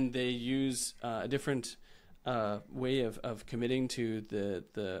 and they use a different way of committing to the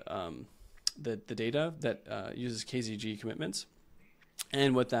data that uses KZG commitments.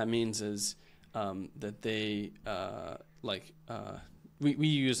 And what that means is that they we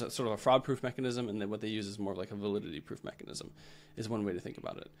use a sort of a fraud proof mechanism, and then what they use is more of like a validity proof mechanism, is one way to think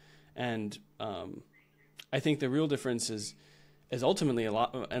about it. And I think the real difference is ultimately in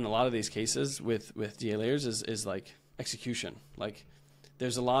a lot of these cases with DA layers is like execution. Like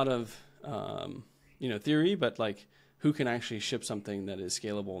there's a lot of theory, but like who can actually ship something that is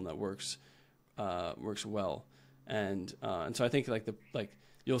scalable and that works well. And so I think like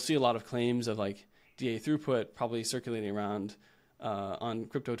you'll see a lot of claims of like DA throughput probably circulating around on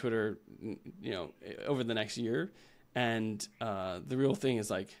crypto Twitter, over the next year. And the real thing is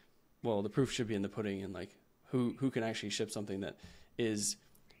like, well, the proof should be in the pudding, and like who can actually ship something that is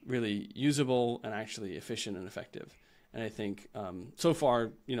really usable and actually efficient and effective. And I think so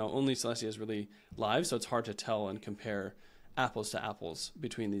far, only Celestia is really live, so it's hard to tell and compare apples to apples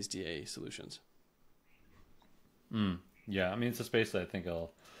between these DA solutions. Yeah, I mean, it's a space that I think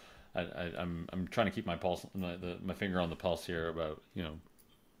I'm trying to keep my pulse, my finger on the pulse here about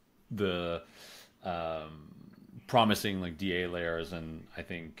the promising like DA layers, and I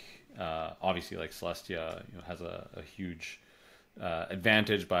think obviously like Celestia has a huge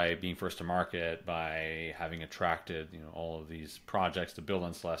advantage by being first to market, by having attracted all of these projects to build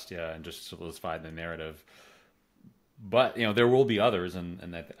on Celestia and just solidified the narrative. But there will be others,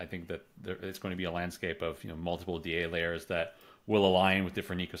 and I think that it's going to be a landscape of multiple DA layers that will align with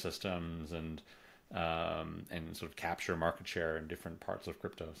different ecosystems and sort of capture market share in different parts of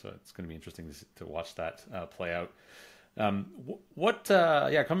crypto. So it's going to be interesting to watch that play out.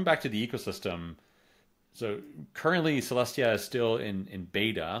 Coming back to the ecosystem. So currently Celestia is still in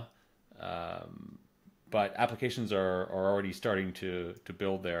beta. but applications are already starting to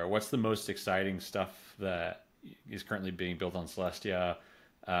build there. What's the most exciting stuff that is currently being built on Celestia?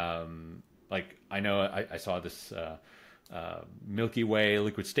 Like I know I saw this Milky Way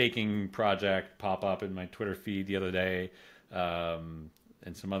liquid staking project pop up in my Twitter feed the other day, and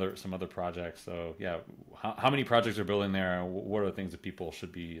some other projects. So yeah, how many projects are building there? What are the things that people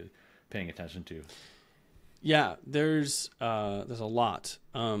should be paying attention to? Yeah, there's a lot.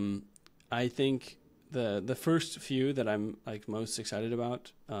 I think the first few that I'm like most excited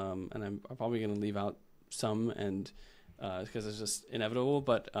about, and I'm probably going to leave out some, and because it's just inevitable.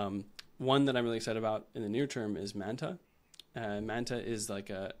 But one that I'm really excited about in the near term is Manta. Manta is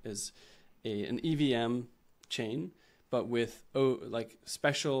like an EVM chain, but with like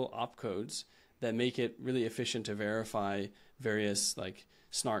special opcodes that make it really efficient to verify various like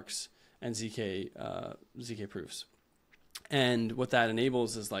snarks and ZK proofs. And what that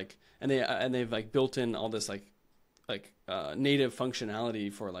enables is like, they've like built in all this like native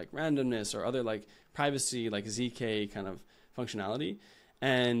functionality for like randomness or other like privacy, like ZK kind of functionality.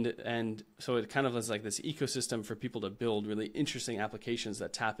 And so it kind of is like this ecosystem for people to build really interesting applications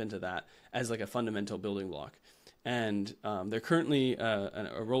that tap into that as like a fundamental building block. And they're currently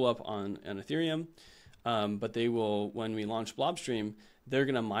a roll up on Ethereum, but they will, when we launch Blobstream, they're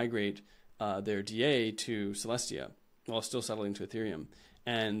going to migrate their DA to Celestia while still settling to Ethereum.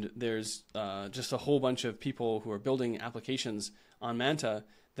 And there's just a whole bunch of people who are building applications on Manta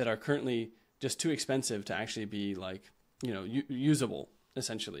that are currently just too expensive to actually be like, usable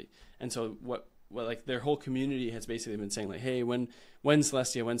essentially. And so what like their whole community has basically been saying like, hey, when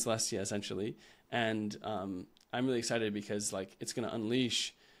Celestia essentially. And I'm really excited because like it's going to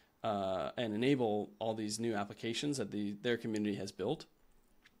unleash and enable all these new applications that their community has built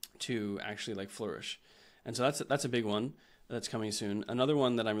to actually like flourish. And so that's a big one that's coming soon. Another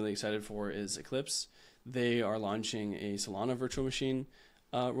one that I'm really excited for is Eclipse. They are launching a Solana virtual machine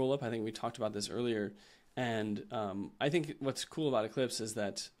rollup. I think we talked about this earlier. And I think what's cool about Eclipse is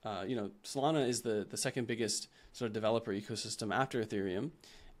that Solana is the second biggest sort of developer ecosystem after Ethereum,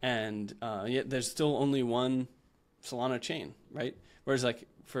 and yet there's still only one Solana chain, right? Whereas like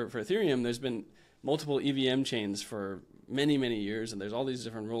for Ethereum, there's been multiple EVM chains for many years, and there's all these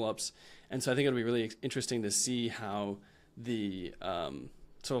different rollups. And so I think it'll be really interesting to see how the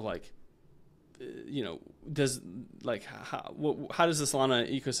sort of like does like how does the Solana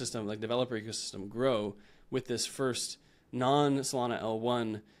ecosystem, like developer ecosystem, grow with this first non-Solana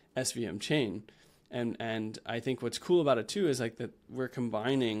L1 SVM chain? And I think what's cool about it too is like that we're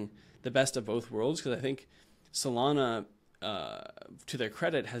combining the best of both worlds, because I think Solana, to their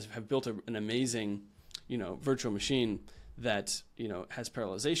credit, have built an amazing virtual machine that has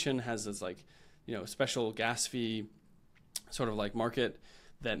parallelization, has this like special gas fee sort of like market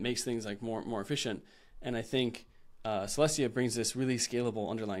that makes things like more efficient. And I think Celestia brings this really scalable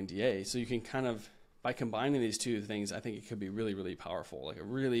underlying DA. So you can kind of, by combining these two things, I think it could be really powerful, like a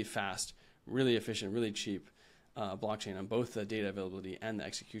really fast, really efficient, really cheap blockchain on both the data availability and the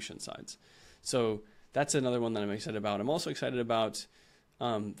execution sides. So that's another one that I'm excited about. I'm also excited about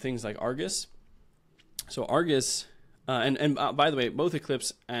things like Argus. So Argus, and by the way, both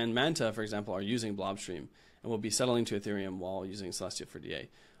Eclipse and Manta, for example, are using Blobstream and will be settling to Ethereum while using Celestia for DA.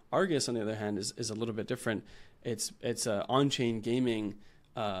 Argus, on the other hand, is a little bit different. It's an on-chain gaming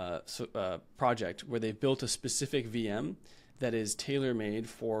project where they've built a specific VM that is tailor-made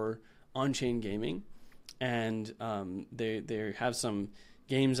for on-chain gaming, and they have some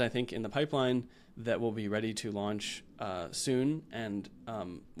games, I think, in the pipeline that will be ready to launch soon. And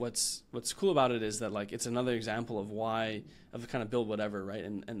what's cool about it is that like it's another example of kind of build whatever, right?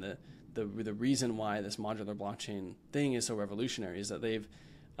 And the reason why this modular blockchain thing is so revolutionary is that they've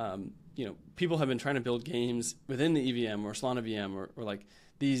people have been trying to build games within the EVM or Solana VM or like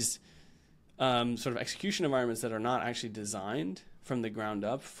these sort of execution environments that are not actually designed from the ground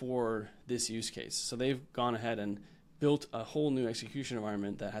up for this use case. So they've gone ahead and built a whole new execution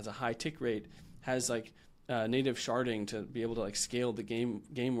environment that has a high tick rate, has like native sharding to be able to like scale the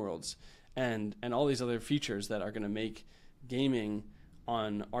game worlds, and all these other features that are going to make gaming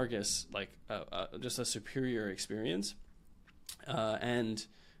on Argus like just a superior experience.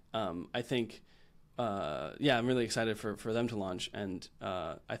 I think I'm really excited for them to launch, and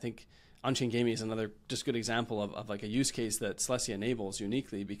I think on-chain gaming is another just good example of like a use case that Celestia enables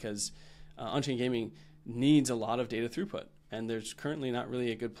uniquely, because on-chain gaming needs a lot of data throughput, and there's currently not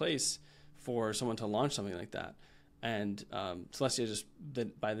really a good place for someone to launch something like that. And Celestia, just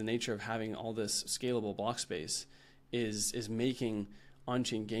by the nature of having all this scalable block space, is making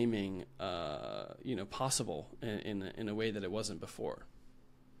on-chain gaming possible in a way that it wasn't before.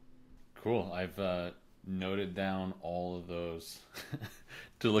 Cool. I've noted down all of those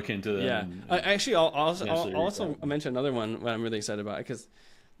to look into them. Yeah, actually, I'll also mention another one what I'm really excited about, because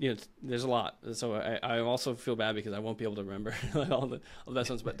there's a lot. So I also feel bad because I won't be able to remember all the best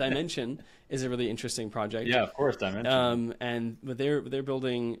ones. But Dimension is a really interesting project. Yeah, of course, Dimension. And what they're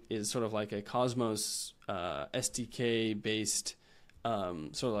building is sort of like a Cosmos SDK based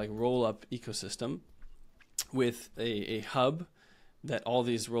sort of like roll up ecosystem with a hub that all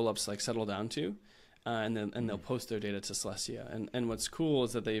these roll ups like settle down to. And they'll post their data to Celestia. And what's cool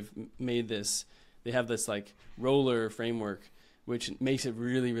is that they've made this. They have this like roller framework, which makes it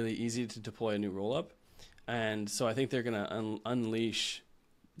really, really easy to deploy a new rollup. And so I think they're going to unleash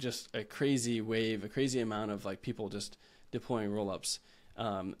just a crazy amount of like people just deploying rollups.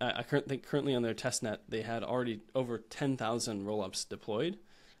 I think currently on their testnet, they had already over 10,000 rollups deployed.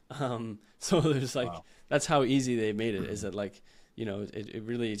 So there's like, wow. That's how easy they made it, is that like, it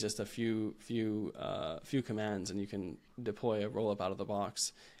really is just a few commands and you can deploy a rollup out of the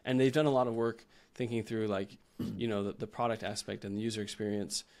box. And they've done a lot of work thinking through like, the product aspect and the user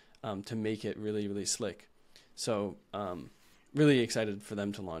experience to make it really, really slick. So really excited for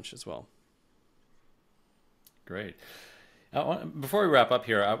them to launch as well. Great. Before we wrap up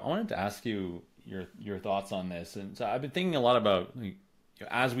here, I wanted to ask you your thoughts on this. And so I've been thinking a lot about,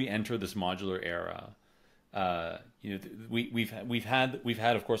 as we enter this modular era, we've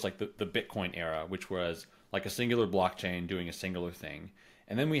had of course like the Bitcoin era, which was like a singular blockchain doing a singular thing,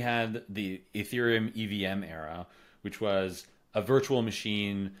 and then we had the Ethereum EVM era, which was a virtual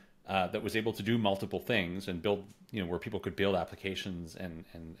machine that was able to do multiple things and build, where people could build applications and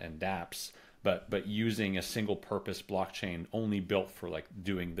dApps, but using a single purpose blockchain only built for like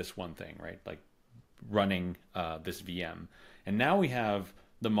doing this one thing, right? Like running this VM. And now we have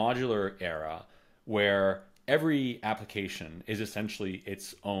the modular era, where every application is essentially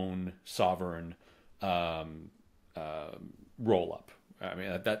its own sovereign roll-up. I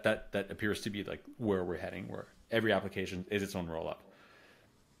mean, that appears to be like where we're heading, where every application is its own roll-up.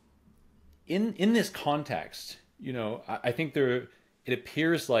 In this context, I think it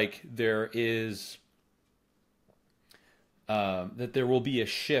appears like there is that there will be a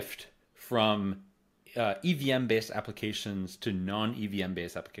shift from EVM-based applications to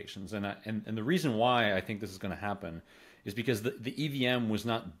non-EVM-based applications, and the reason why I think this is going to happen is because the EVM was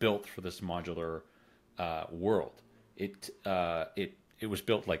not built for this modular world. It was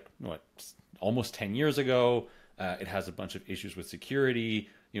built like almost 10 years ago. It has a bunch of issues with security.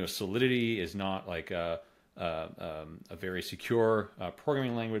 Solidity is not like a very secure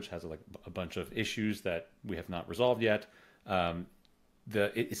programming language. It has like a bunch of issues that we have not resolved yet.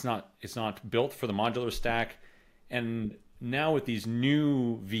 It's not built for the modular stack, and now with these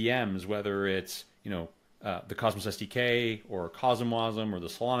new VMs, whether it's the Cosmos SDK or CosmWasm or the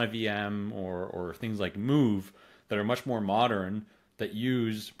Solana VM or things like Move that are much more modern, that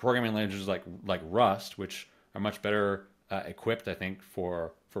use programming languages like Rust, which are much better equipped, I think,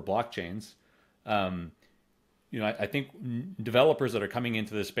 for blockchains. I think developers that are coming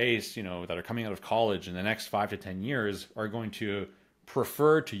into this space, that are coming out of college in the next 5 to 10 years are going to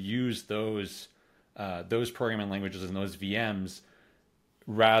prefer to use those programming languages and those VMs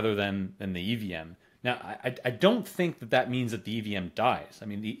rather than the EVM. Now, I don't think that means that the EVM dies. I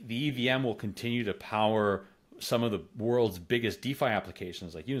mean, the EVM will continue to power some of the world's biggest DeFi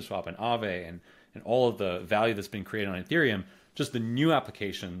applications like Uniswap and Aave and all of the value that's been created on Ethereum. Just the new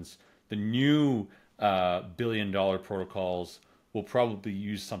applications, the new billion-dollar protocols will probably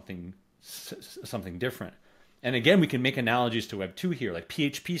use something different. And again, we can make analogies to Web 2 here. Like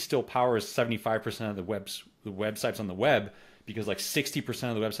PHP still powers 75% of the websites on the web, because like 60%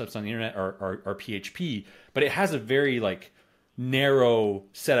 of the websites on the internet are PHP, but it has a very like narrow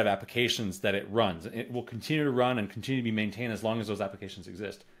set of applications that it runs. It will continue to run and continue to be maintained as long as those applications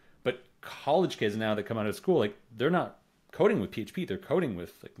exist. But college kids now that come out of school, like they're not coding with PHP, they're coding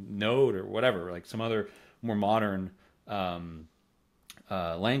with like Node or whatever, like some other more modern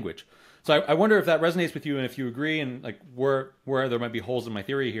language. So I wonder if that resonates with you and if you agree, and like where there might be holes in my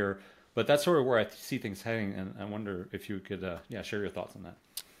theory here. But that's sort of where I see things heading, and I wonder if you could share your thoughts on that.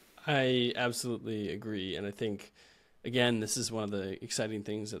 I absolutely agree, and I think, again, this is one of the exciting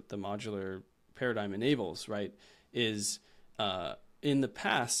things that the modular paradigm enables, right, is in the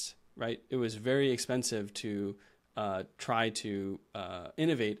past, right, it was very expensive to try to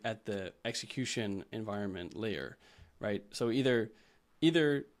innovate at the execution environment layer, right? So either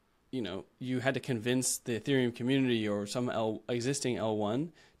you had to convince the Ethereum community or some existing L1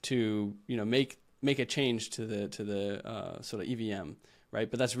 to make a change to the sort of EVM, right?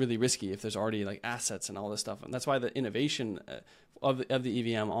 But that's really risky if there's already like assets and all this stuff, and that's why the innovation of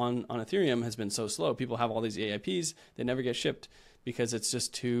the EVM on Ethereum has been so slow. People have all these AIPs, they never get shipped because it's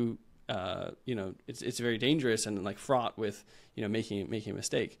just too, it's very dangerous and like fraught with, making a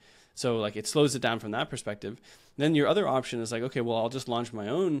mistake. So like it slows it down from that perspective. Then your other option is like, okay, well, I'll just launch my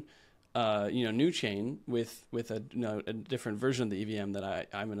own, new chain with a different version of the EVM that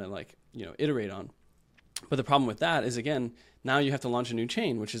I'm going to like, iterate on. But the problem with that is, again, now you have to launch a new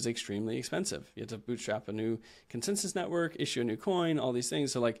chain, which is extremely expensive. You have to bootstrap a new consensus network, issue a new coin, all these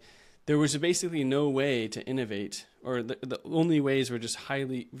things. So like there was basically no way to innovate, or the only ways were just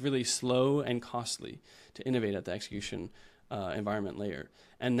really slow and costly to innovate at the execution environment layer.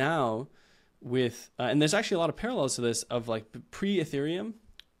 And now with, and there's actually a lot of parallels to this of like pre-Ethereum,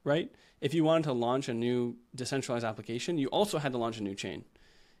 right? If you wanted to launch a new decentralized application, you also had to launch a new chain.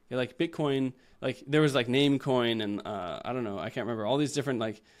 Like Bitcoin, like there was like Namecoin and I don't know, I can't remember all these different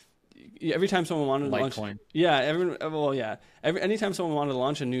like. Every time someone wanted to launch, anytime someone wanted to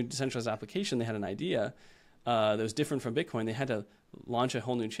launch a new decentralized application, they had an idea that was different from Bitcoin. They had to launch a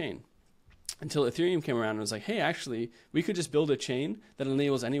whole new chain. Until Ethereum came around and was like, hey, actually, we could just build a chain that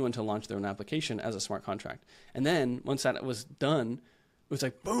enables anyone to launch their own application as a smart contract. And then once that was done, it was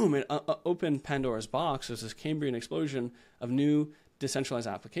like boom! It opened Pandora's box. There's this Cambrian explosion of new decentralized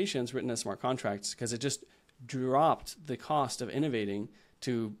applications written as smart contracts because it just dropped the cost of innovating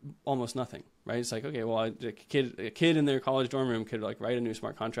to almost nothing, right? It's like, okay, well, a kid in their college dorm room could like write a new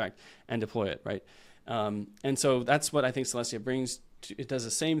smart contract and deploy it, right? And so that's what I think Celestia brings. It does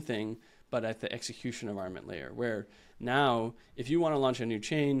the same thing, but at the execution environment layer, where now if you want to launch a new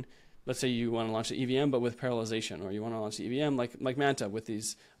chain, let's say you want to launch the EVM, but with parallelization, or you want to launch the EVM like Manta with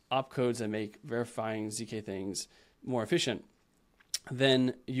these opcodes that make verifying ZK things more efficient,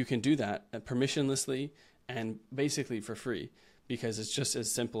 then you can do that permissionlessly and basically for free, because it's just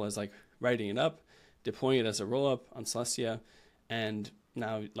as simple as like writing it up, deploying it as a rollup on Celestia, and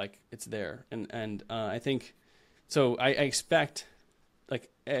now like it's there. And I think so. I expect like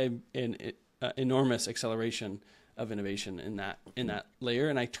an enormous acceleration of innovation in that layer,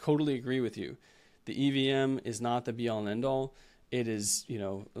 and I totally agree with you. The EVM is not the be all and end all. It is,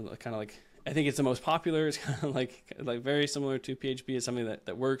 kind of like, I think it's the most popular. It's kind of like very similar to PHP. It's something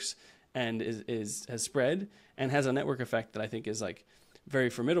that works and has spread and has a network effect that I think is like very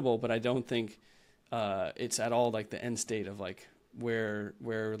formidable. But I don't think it's at all like the end state of like where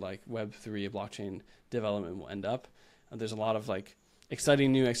like Web3 blockchain development will end up. There's a lot of like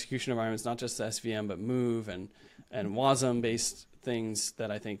exciting new execution environments, not just the SVM but Move and WASM based things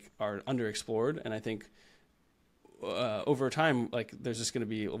that I think are underexplored. And I think over time, like there's just going to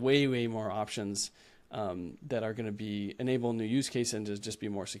be way more options that are going to enable new use cases and to just be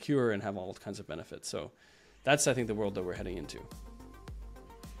more secure and have all kinds of benefits. So that's, I think, the world that we're heading into.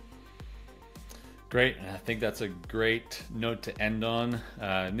 Great. I think that's a great note to end on.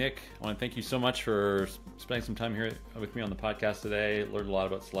 Nick, I want to thank you so much for spending some time here with me on the podcast today. Learned a lot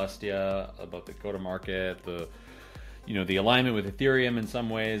about Celestia, about the go-to-market, the alignment with Ethereum in some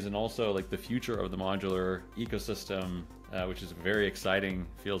ways, and also like the future of the modular ecosystem, which is very exciting.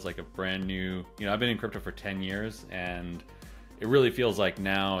 Feels like a brand new, I've been in crypto for 10 years, and it really feels like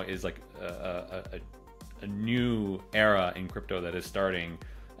now is like a new era in crypto that is starting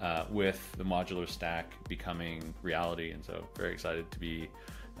with the modular stack becoming reality. And so very excited to be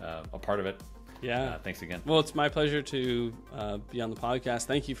a part of it. Yeah. Thanks again. Well, it's my pleasure to be on the podcast.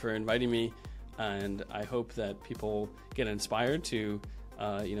 Thank you for inviting me. And I hope that people get inspired to,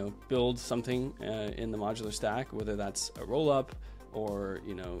 build something in the modular stack, whether that's a roll-up or,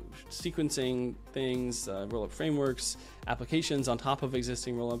 sequencing things, roll-up frameworks, applications on top of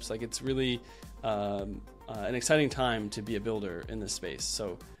existing roll-ups. Like it's really an exciting time to be a builder in this space.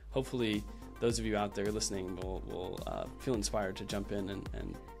 So hopefully those of you out there listening will feel inspired to jump in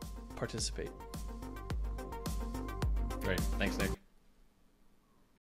and participate. Great. Thanks, Nick.